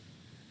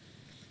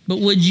 But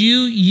would you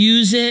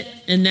use it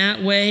in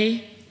that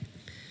way?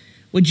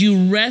 Would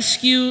you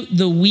rescue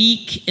the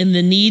weak and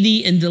the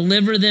needy and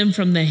deliver them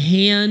from the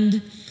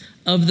hand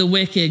of the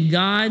wicked?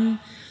 God,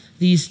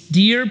 these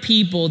dear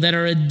people that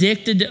are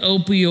addicted to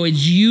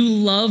opioids, you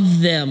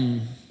love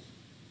them.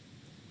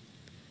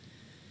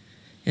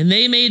 And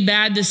they made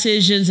bad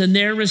decisions and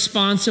they're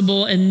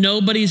responsible and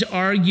nobody's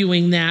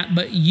arguing that,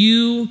 but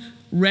you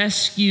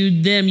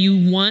rescued them.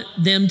 You want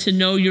them to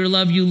know your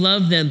love. You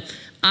love them.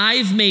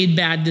 I've made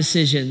bad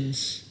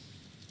decisions.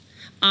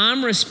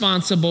 I'm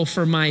responsible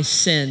for my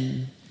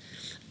sin.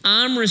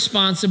 I'm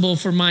responsible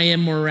for my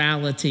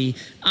immorality.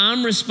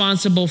 I'm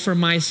responsible for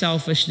my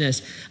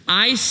selfishness.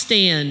 I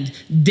stand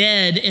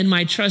dead in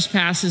my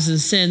trespasses and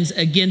sins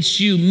against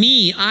you.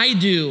 Me, I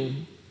do.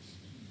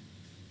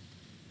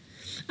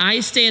 I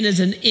stand as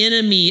an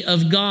enemy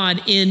of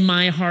God in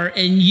my heart,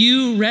 and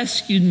you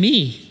rescued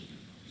me.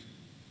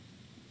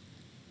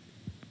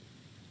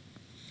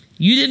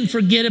 You didn't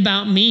forget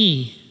about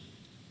me.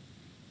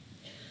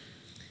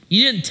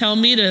 You didn't tell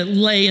me to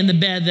lay in the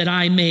bed that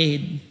I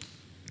made.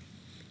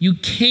 You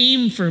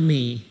came for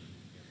me.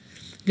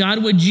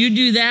 God, would you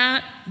do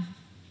that?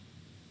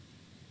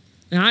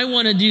 And I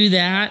want to do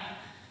that.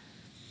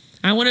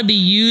 I want to be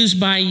used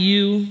by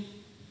you.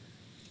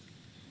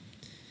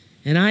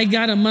 And I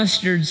got a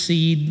mustard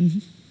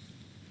seed,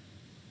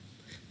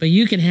 but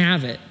you can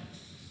have it.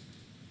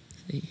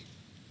 See?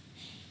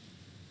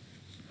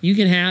 You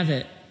can have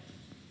it.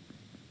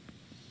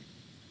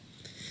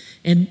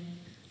 And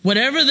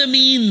whatever the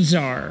means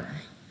are,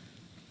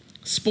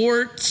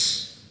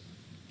 sports,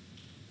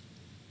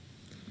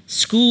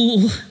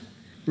 school,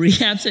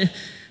 rehab,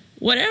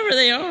 whatever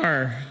they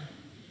are,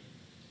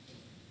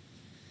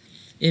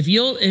 if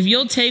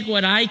you'll take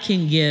what I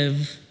can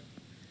give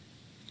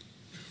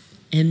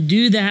and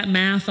do that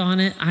math on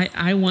it,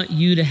 I want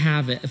you to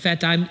have it. In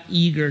fact, I'm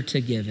eager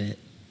to give it.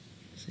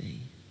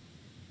 See?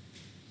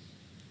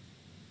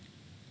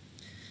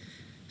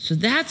 So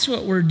that's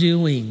what we're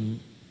doing.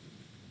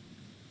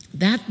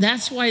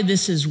 That's why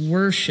this is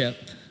worship,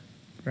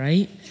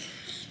 right?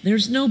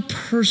 There's no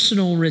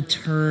personal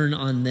return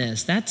on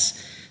this.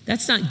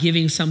 That's not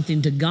giving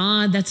something to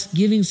God. That's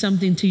giving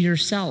something to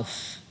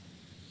yourself.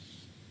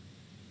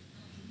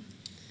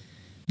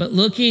 But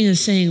looking and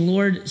saying,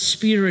 Lord,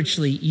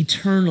 spiritually,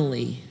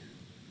 eternally,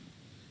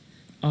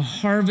 a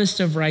harvest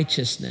of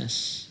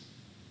righteousness.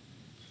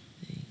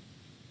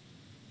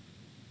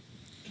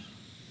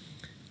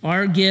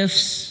 Our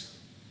gifts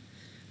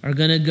are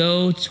going to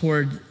go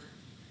toward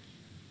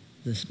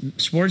the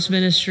sports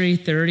ministry,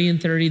 30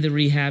 and 30, the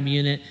rehab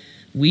unit.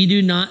 We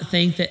do not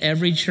think that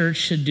every church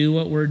should do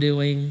what we're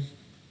doing.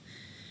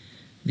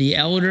 The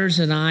elders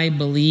and I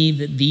believe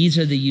that these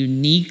are the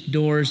unique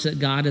doors that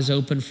God has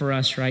opened for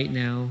us right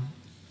now.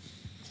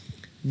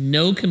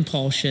 No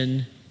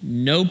compulsion,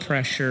 no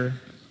pressure,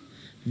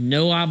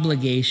 no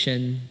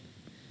obligation.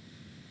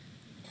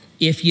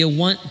 If you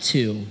want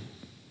to,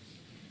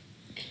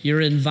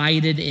 you're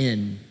invited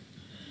in.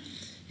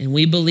 And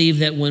we believe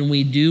that when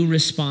we do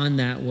respond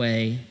that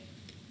way,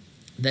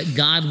 that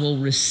God will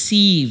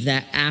receive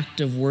that act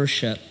of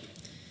worship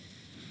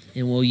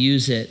and will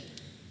use it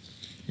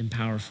in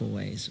powerful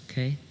ways,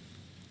 okay?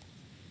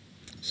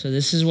 So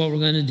this is what we're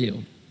going to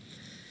do.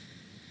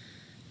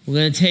 We're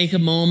going to take a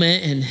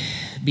moment and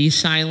be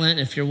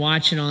silent. If you're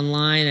watching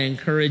online, I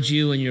encourage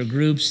you and your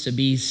groups to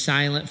be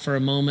silent for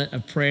a moment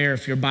of prayer.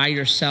 If you're by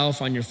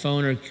yourself on your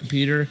phone or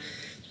computer,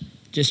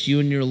 just you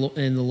and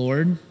the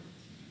Lord.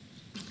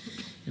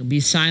 And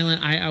be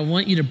silent. I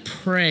want you to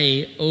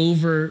pray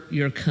over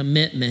your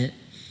commitment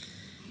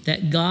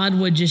that God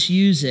would just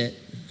use it,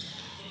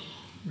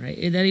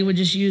 right? That he would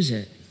just use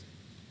it.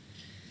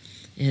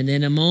 And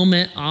in a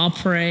moment, I'll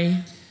pray,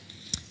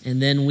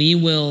 and then we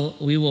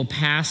will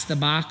pass the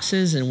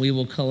boxes and we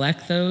will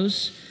collect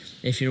those.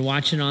 If you're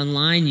watching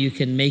online, you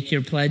can make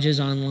your pledges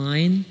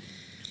online.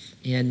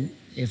 And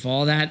if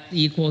all that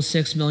equals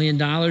 $6 million,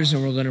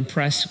 and we're going to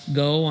press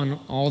go on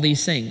all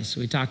these things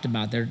we talked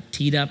about, they're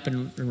teed up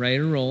and ready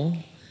to roll.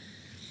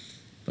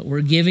 But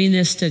we're giving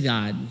this to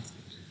God,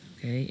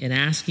 okay, and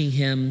asking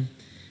him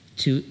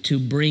to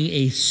bring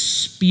a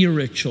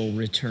spiritual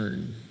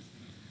return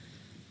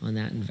on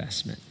that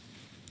investment.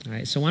 All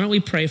right, so why don't we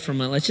pray for a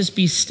minute? Let's just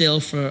be still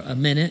for a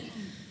minute.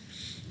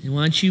 And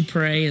why don't you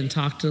pray and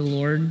talk to the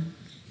Lord,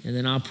 and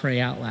then I'll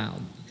pray out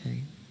loud, okay?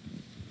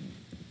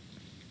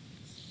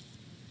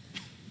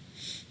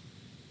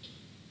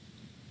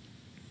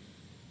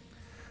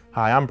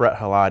 Hi, I'm Brett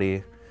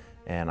Halati,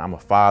 and I'm a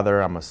father,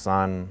 I'm a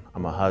son,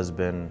 I'm a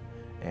husband,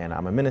 and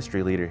I'm a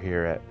ministry leader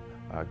here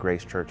at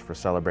Grace Church for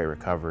Celebrate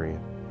Recovery.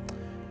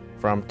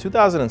 From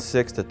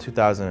 2006 to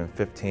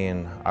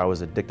 2015, I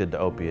was addicted to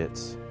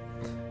opiates,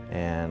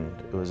 and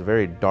it was a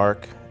very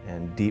dark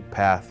and deep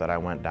path that I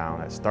went down.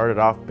 It started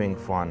off being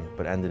fun,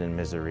 but ended in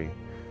misery.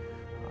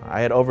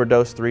 I had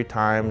overdosed 3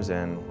 times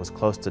and was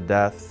close to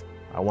death.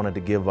 I wanted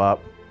to give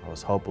up. I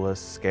was hopeless,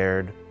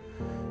 scared,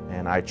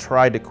 and I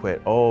tried to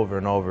quit over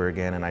and over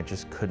again, and I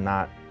just could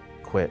not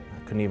quit. I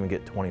couldn't even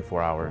get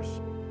 24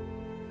 hours.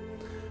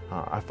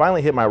 I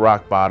finally hit my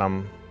rock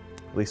bottom,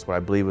 at least what I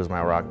believe was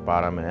my rock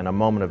bottom, in a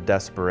moment of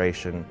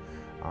desperation,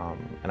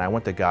 and I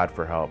went to God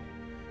for help.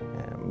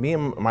 And me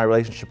and my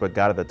relationship with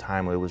God at the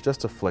time, it was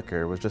just a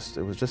flicker. It was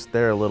just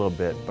there a little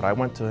bit, but I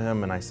went to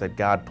Him and I said,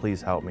 God,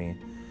 please help me.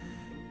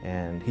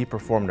 And He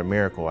performed a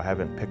miracle. I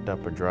haven't picked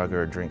up a drug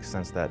or a drink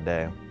since that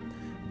day.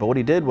 But what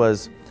He did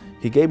was,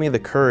 He gave me the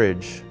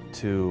courage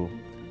to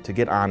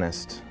get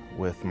honest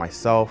with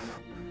myself,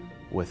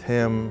 with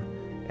Him,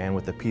 and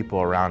with the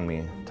people around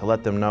me, to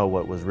let them know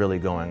what was really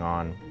going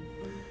on.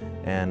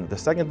 And the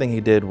second thing He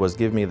did was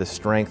give me the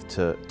strength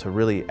to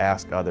really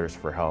ask others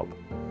for help.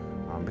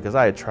 Because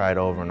I had tried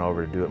over and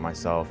over to do it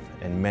myself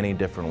in many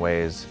different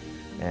ways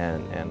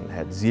and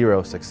had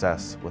zero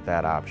success with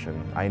that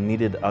option. I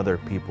needed other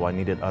people, I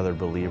needed other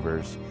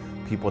believers,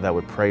 people that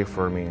would pray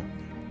for me,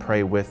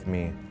 pray with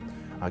me,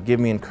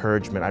 give me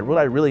encouragement. What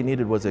I really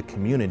needed was a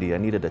community. I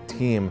needed a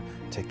team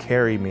to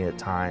carry me at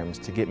times,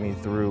 to get me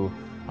through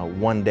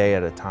one day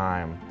at a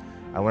time.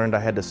 I learned I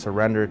had to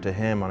surrender to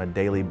Him on a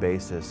daily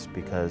basis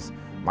because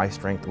my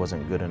strength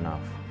wasn't good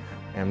enough.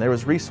 And there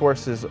was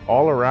resources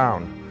all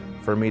around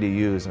for me to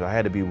use, and I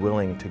had to be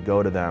willing to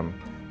go to them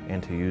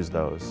and to use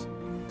those.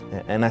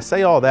 And I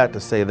say all that to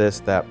say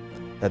this, that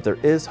there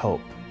is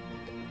hope.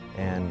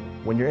 And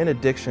when you're in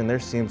addiction, there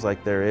seems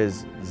like there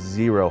is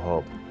zero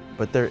hope,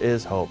 but there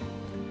is hope.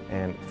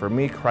 And for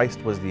me,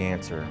 Christ was the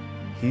answer.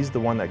 He's the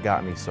one that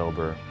got me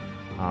sober,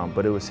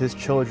 but it was His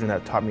children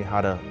that taught me how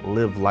to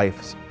live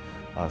life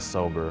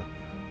sober.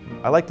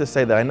 I like to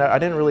say that I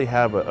didn't really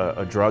have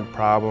a drug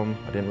problem,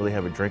 I didn't really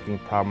have a drinking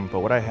problem, but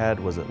what I had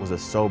was a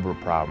sober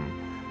problem.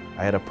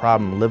 I had a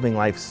problem living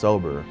life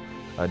sober,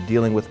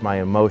 dealing with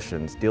my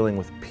emotions, dealing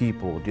with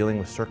people, dealing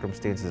with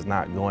circumstances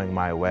not going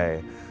my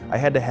way. I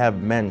had to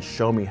have men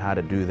show me how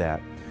to do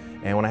that.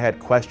 And when I had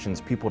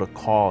questions, people to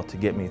call to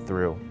get me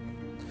through.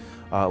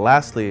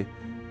 Lastly,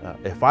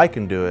 if I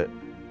can do it,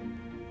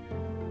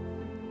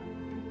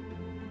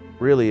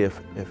 really,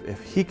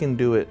 if He can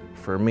do it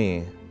for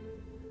me,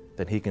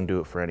 then He can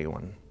do it for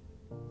anyone.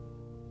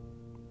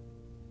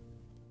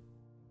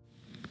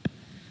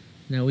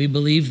 Now, we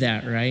believe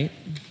that, right?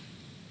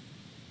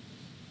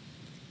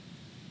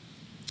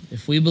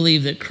 If we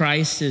believe that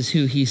Christ is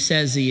who He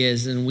says He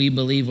is, then we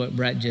believe what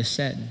Brett just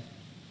said,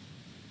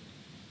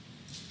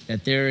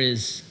 that there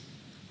is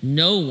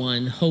no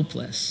one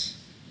hopeless,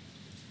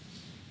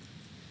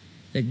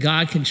 that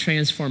God can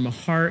transform a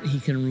heart, He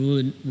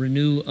can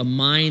renew a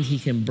mind, He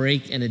can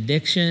break an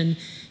addiction,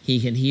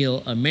 He can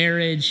heal a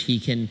marriage, He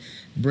can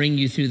bring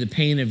you through the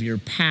pain of your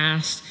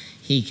past,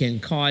 He can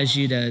cause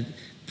you to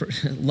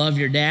love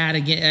your dad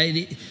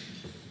again.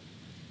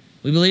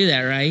 We believe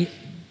that, right?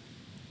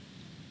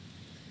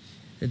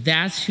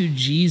 That's who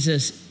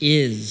Jesus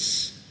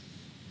is.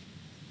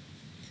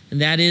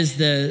 And that is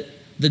the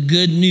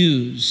good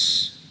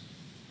news.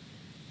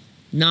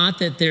 Not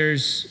that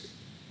there's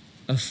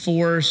a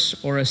force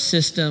or a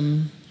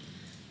system,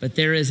 but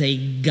there is a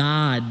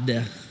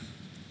God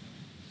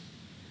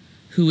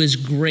who is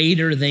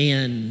greater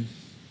than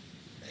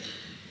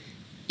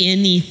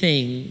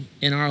anything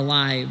in our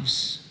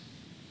lives,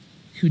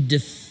 who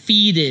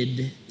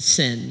defeated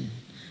sin,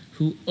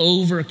 who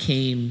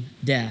overcame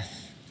death.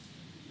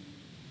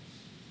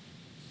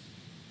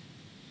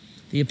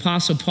 The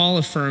Apostle Paul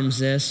affirms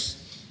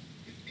this.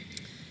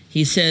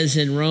 He says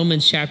in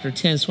Romans chapter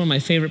 10, it's one of my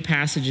favorite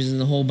passages in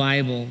the whole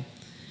Bible.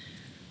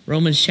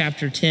 Romans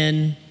chapter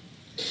 10,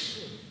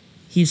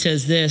 he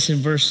says this in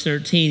verse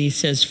 13. He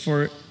says,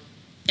 for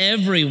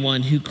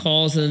everyone who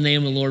calls on the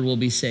name of the Lord will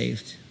be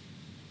saved.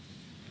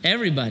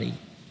 Everybody.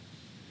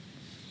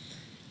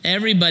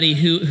 Everybody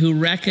who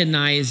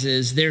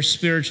recognizes their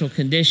spiritual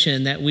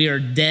condition, that we are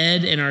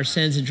dead in our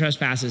sins and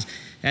trespasses,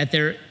 that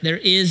there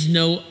is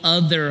no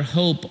other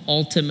hope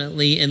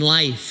ultimately in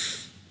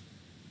life.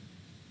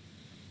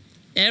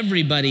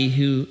 Everybody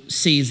who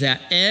sees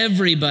that,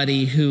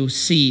 everybody who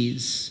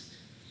sees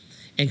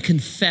and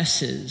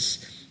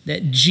confesses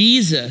that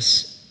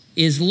Jesus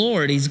is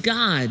Lord, He's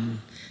God,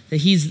 that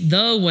He's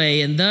the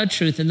way and the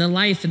truth and the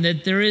life, and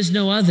that there is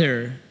no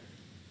other.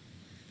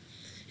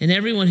 And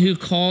everyone who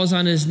calls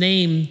on His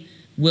name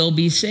will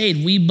be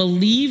saved. We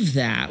believe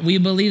that. We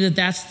believe that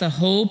that's the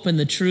hope and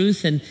the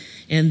truth and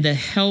the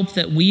help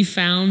that we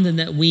found and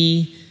that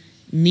we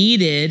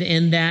needed,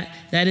 and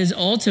that is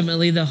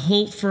ultimately the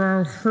hope for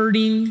our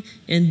hurting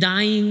and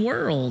dying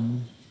world.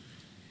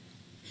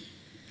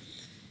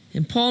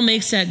 And Paul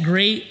makes that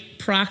great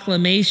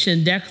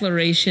proclamation,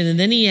 declaration, and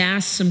then he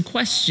asks some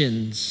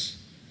questions.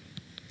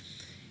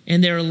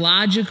 And they're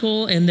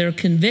logical and they're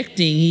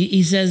convicting.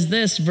 He says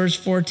this, verse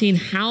 14,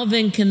 how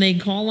then can they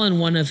call on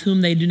one of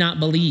whom they do not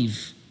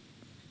believe?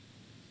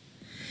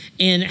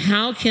 And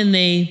how can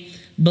they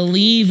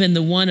believe in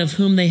the one of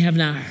whom they have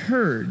not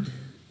heard?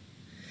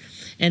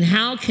 And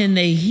how can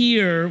they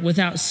hear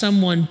without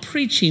someone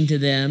preaching to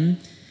them?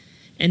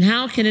 And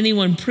how can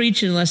anyone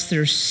preach unless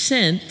they're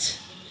sent?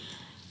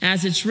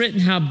 As it's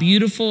written, how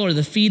beautiful are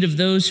the feet of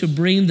those who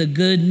bring the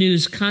good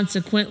news.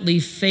 Consequently,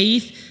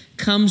 faith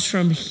comes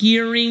from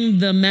hearing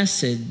the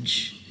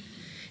message.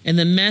 And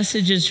the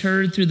message is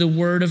heard through the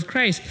word of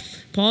Christ.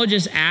 Paul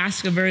just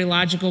asked a very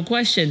logical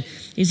question.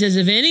 He says,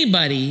 if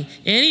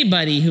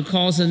anybody who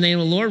calls on the name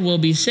of the Lord will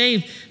be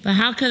saved, but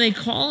how can they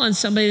call on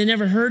somebody they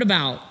never heard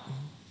about?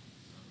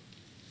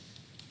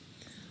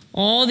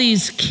 All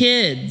these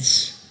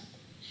kids,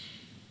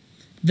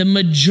 the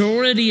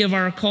majority of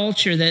our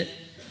culture that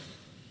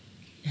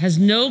has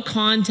no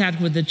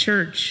contact with the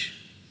church,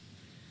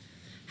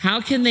 how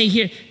can they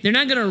hear? They're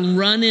not going to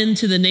run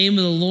into the name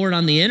of the Lord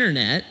on the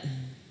internet.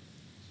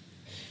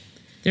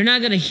 They're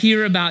not going to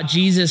hear about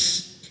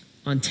Jesus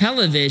on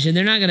television.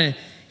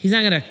 He's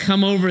not going to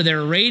come over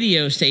their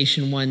radio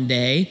station one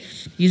day.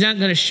 He's not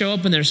going to show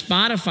up in their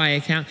Spotify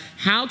account.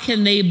 How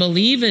can they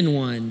believe in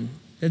one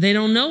that they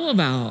don't know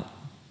about?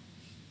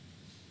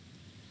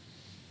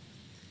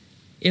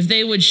 If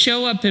they would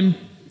show up and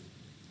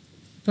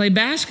play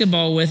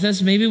basketball with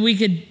us, maybe we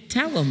could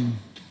tell them.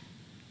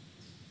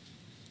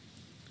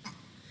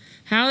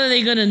 How are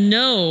they going to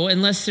know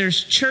unless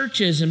there's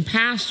churches and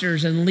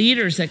pastors and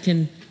leaders that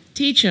can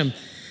teach them?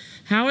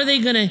 How are they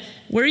going to,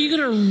 where are you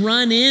going to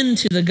run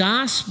into the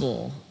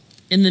gospel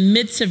in the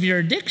midst of your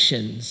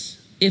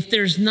addictions if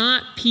there's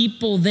not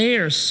people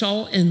there,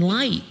 salt and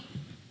light?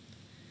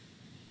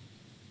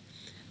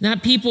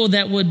 Not people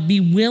that would be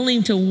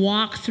willing to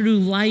walk through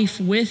life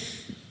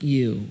with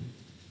you.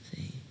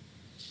 See?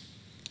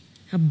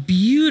 How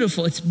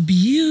beautiful, it's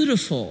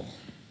beautiful,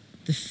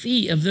 the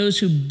feet of those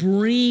who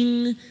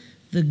bring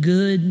the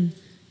good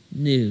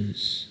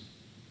news.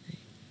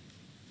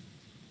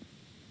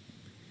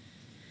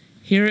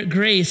 Here at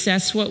Grace,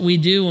 that's what we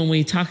do when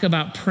we talk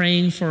about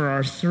praying for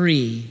our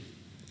three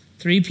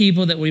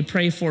people that we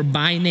pray for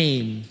by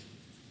name.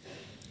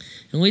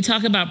 When we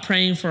talk about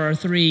praying for our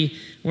three,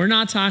 we're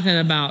not talking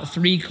about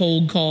 3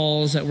 cold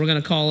calls that we're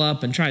going to call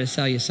up and try to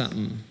sell you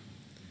something.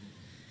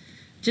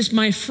 Just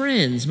my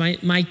friends,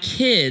 my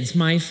kids,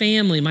 my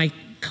family, my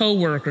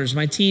coworkers,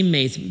 my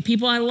teammates,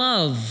 people I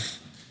love.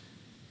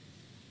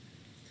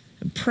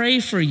 Pray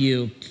for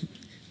you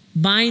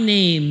by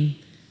name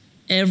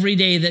every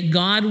day that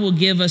God will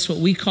give us what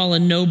we call a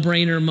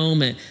no-brainer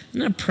moment.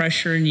 I'm not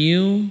pressuring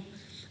you.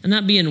 I'm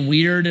not being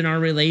weird in our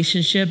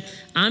relationship.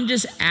 I'm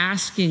just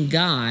asking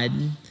God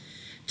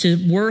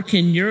to work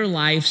in your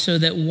life so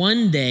that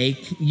one day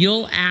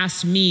you'll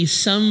ask me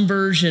some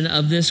version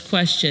of this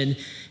question.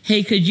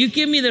 Hey, could you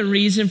give me the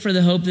reason for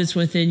the hope that's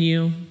within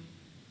you?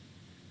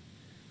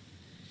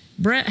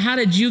 Brett, how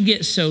did you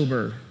get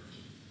sober?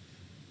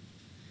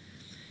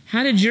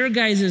 How did your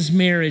guys'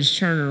 marriage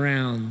turn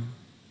around?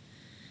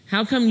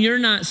 How come you're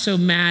not so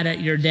mad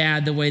at your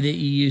dad the way that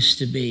you used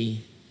to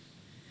be?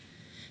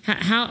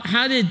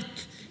 How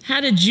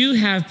did you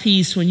have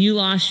peace when you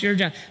lost your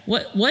job?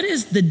 What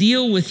is the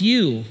deal with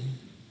you?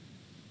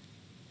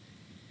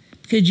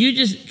 Could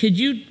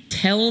you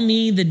tell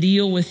me the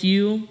deal with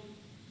you?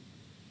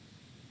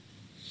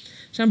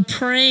 So I'm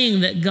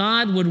praying that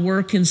God would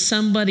work in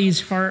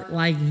somebody's heart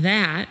like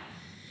that.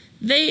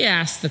 They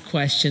ask the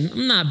question.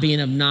 I'm not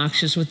being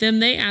obnoxious with them.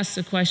 They ask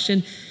the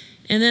question.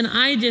 And then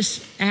I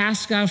just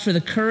ask God for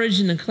the courage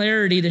and the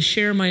clarity to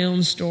share my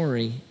own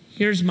story.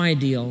 Here's my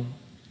deal.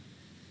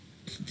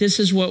 This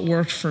is what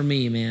worked for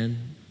me, man.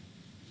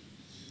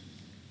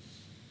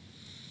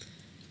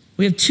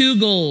 We have 2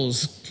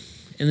 goals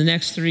in the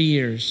next 3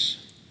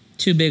 years,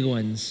 2 big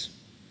ones.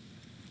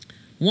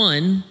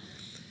 One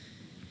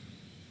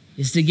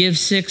is to give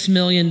 $6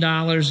 million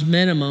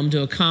minimum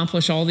to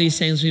accomplish all these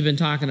things we've been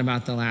talking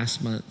about the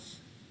last month.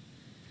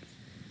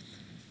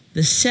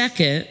 The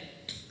second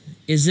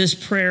is this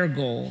prayer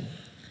goal.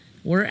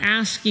 We're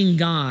asking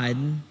God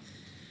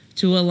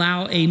to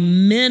allow a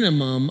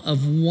minimum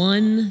of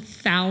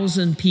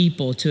 1,000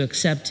 people to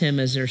accept him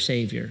as their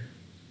Savior.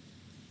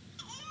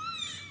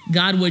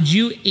 God, would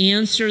you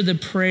answer the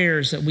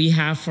prayers that we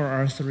have for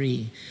our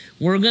 3?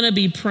 We're going to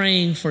be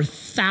praying for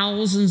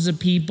thousands of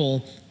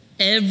people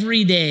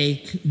every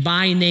day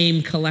by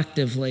name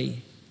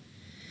collectively.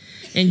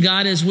 And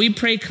God, as we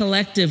pray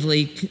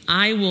collectively,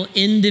 I will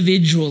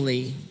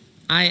individually,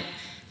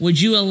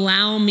 would you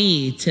allow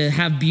me to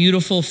have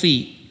beautiful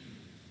feet?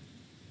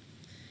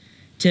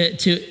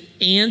 To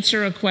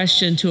answer a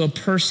question to a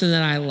person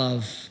that I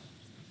love.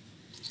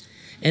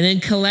 And then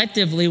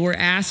collectively, we're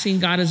asking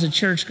God as a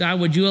church, God,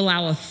 would you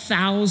allow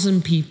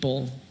 1,000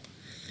 people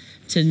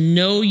to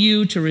know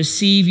you, to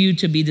receive you,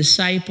 to be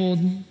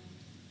discipled,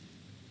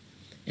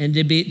 and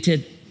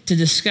to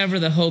discover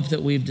the hope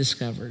that we've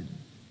discovered.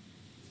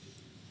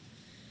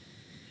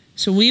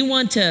 So we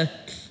want to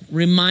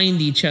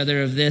remind each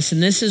other of this,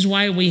 and this is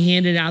why we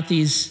handed out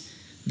these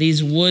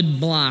wood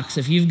blocks.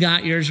 If you've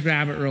got yours,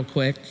 grab it real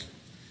quick.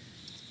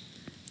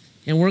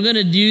 And we're going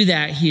to do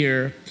that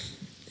here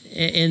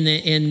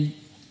in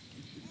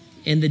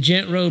the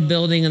Gent Road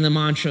building and the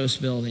Montrose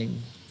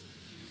building.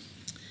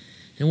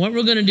 And what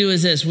we're going to do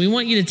is this. We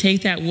want you to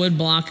take that wood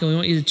block and we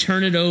want you to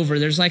turn it over.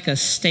 There's like a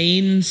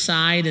stained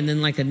side and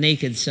then like a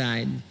naked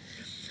side.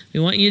 We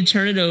want you to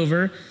turn it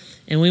over,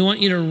 and we want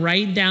you to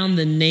write down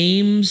the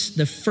names,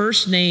 the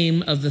first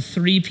name of the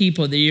 3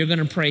 people that you're going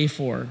to pray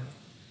for.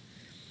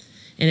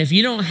 And if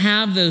you don't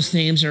have those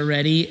names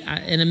already,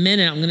 in a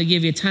minute, I'm going to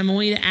give you time. I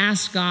want you to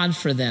ask God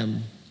for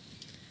them.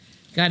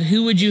 God,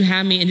 who would you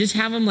have me? And just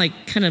have them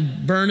like kind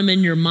of burn them in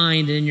your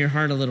mind and in your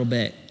heart a little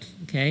bit,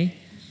 okay?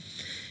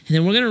 And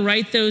then we're going to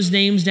write those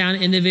names down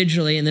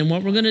individually. And then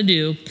what we're going to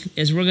do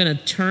is we're going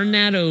to turn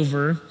that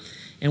over,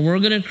 and we're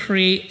going to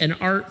create an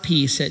art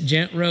piece at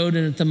Gent Road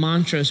and at the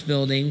Montrose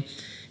building.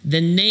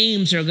 The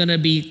names are going to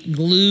be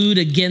glued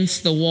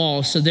against the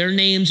wall, so their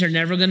names are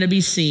never going to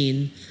be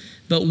seen.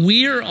 But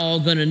we're all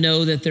going to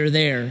know that they're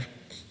there.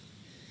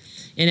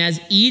 And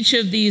as each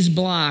of these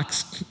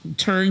blocks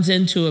turns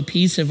into a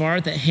piece of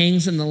art that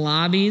hangs in the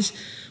lobbies,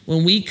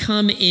 when we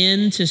come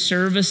into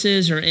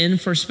services or in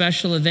for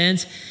special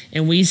events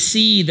and we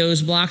see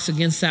those blocks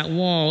against that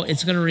wall,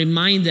 it's going to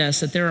remind us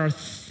that there are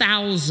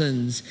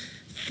thousands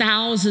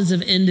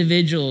of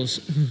individuals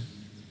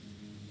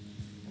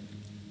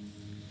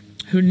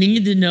who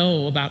need to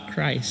know about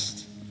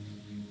Christ.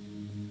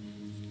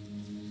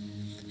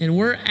 And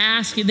we're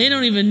asking, they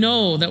don't even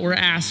know that we're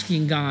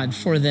asking God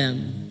for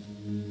them.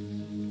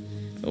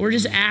 But we're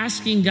just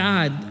asking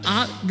God,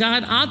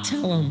 I'll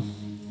tell them.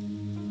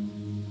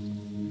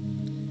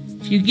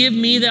 If you give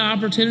me the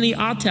opportunity,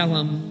 I'll tell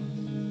them.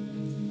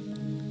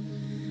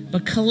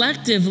 But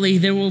collectively,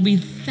 there will be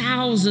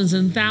thousands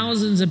and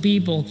thousands of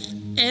people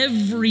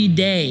every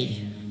day.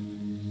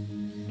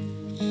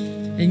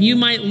 And you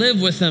might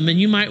live with them, and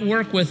you might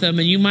work with them,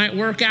 and you might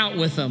work out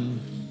with them.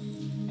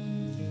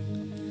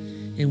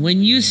 And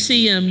when you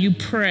see them, you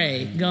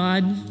pray,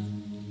 God,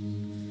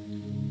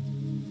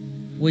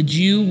 would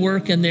you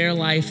work in their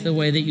life the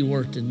way that you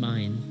worked in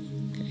mine?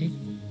 Okay?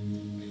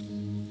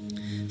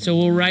 So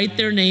we'll write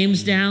their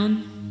names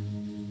down.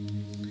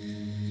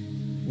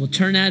 We'll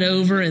turn that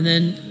over, and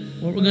then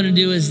what we're going to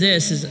do is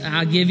this,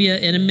 I'll give you,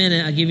 in a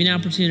minute, I'll give you an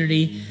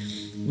opportunity.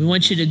 We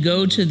want you to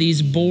go to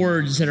these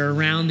boards that are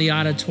around the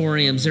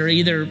auditoriums. They're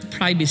either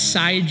probably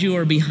beside you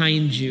or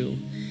behind you.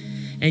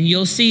 And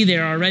you'll see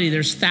there already,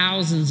 there's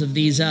thousands of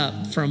these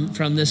up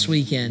from this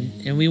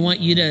weekend. And we want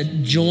you to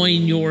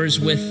join yours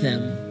with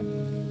them.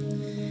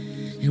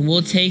 And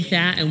we'll take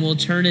that and we'll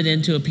turn it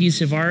into a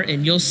piece of art,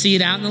 and you'll see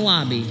it out in the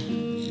lobby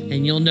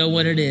and you'll know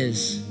what it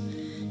is.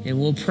 And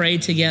we'll pray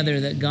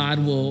together that God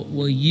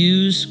will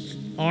use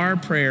our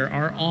prayer,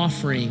 our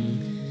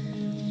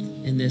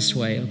offering in this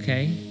way,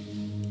 okay?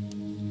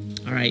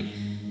 All right.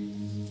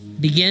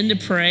 Begin to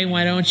pray,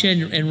 why don't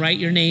you, and write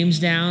your names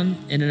down.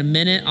 And in a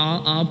minute,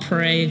 I'll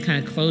pray and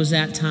kind of close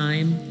that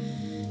time.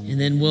 And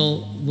then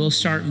we'll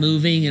start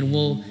moving, and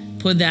we'll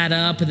put that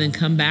up and then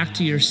come back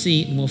to your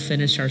seat, and we'll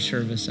finish our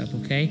service up,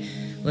 okay?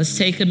 Let's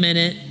take a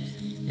minute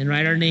and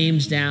write our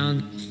names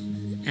down.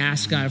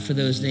 Ask God for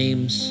those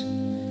names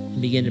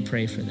and begin to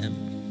pray for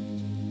them.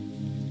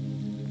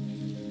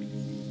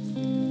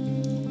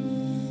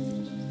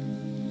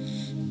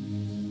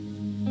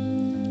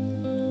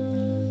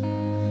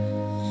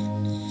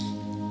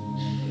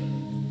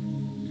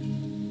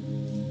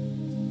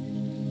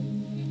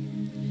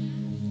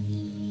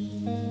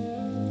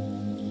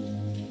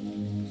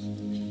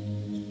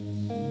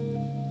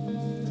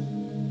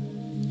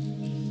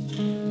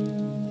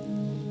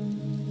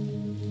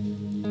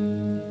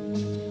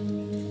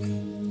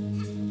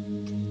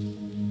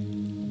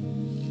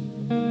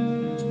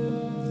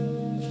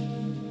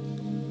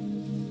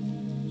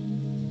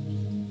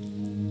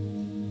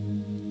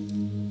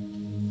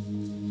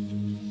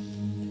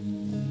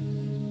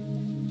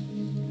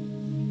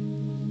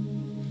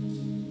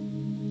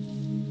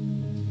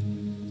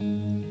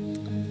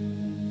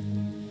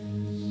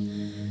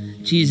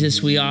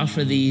 Jesus, we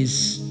offer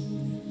these.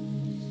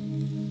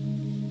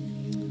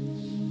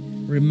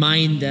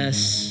 Remind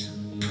us,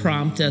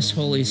 prompt us,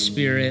 Holy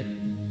Spirit.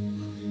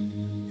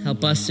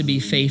 Help us to be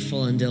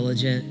faithful and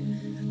diligent.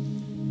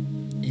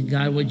 And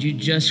God, would you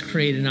just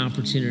create an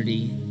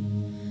opportunity,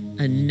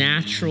 a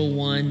natural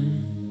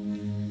one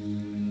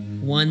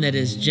that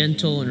is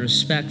gentle and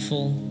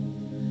respectful,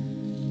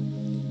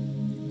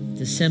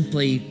 to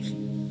simply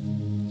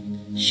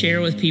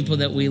share with people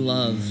that we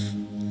love,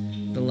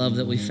 the love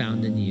that we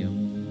found in you.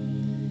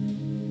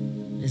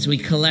 As we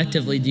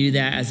collectively do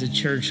that as a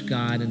church,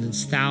 God, and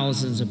it's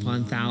thousands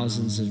upon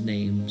thousands of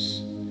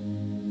names,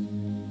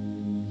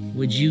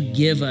 would you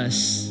give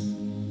us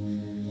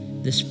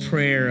this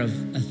prayer of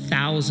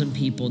 1,000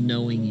 people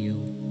knowing you,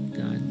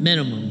 God?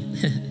 Minimum.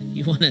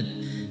 You want to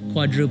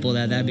quadruple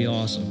that, that'd be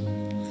awesome.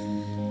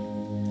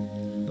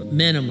 But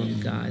minimum,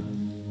 God,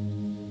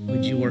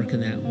 would you work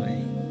in that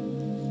way?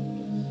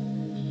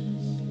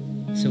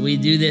 So we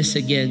do this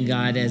again,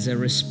 God, as a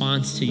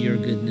response to your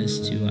goodness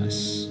to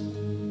us.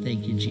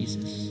 Thank you,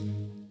 Jesus.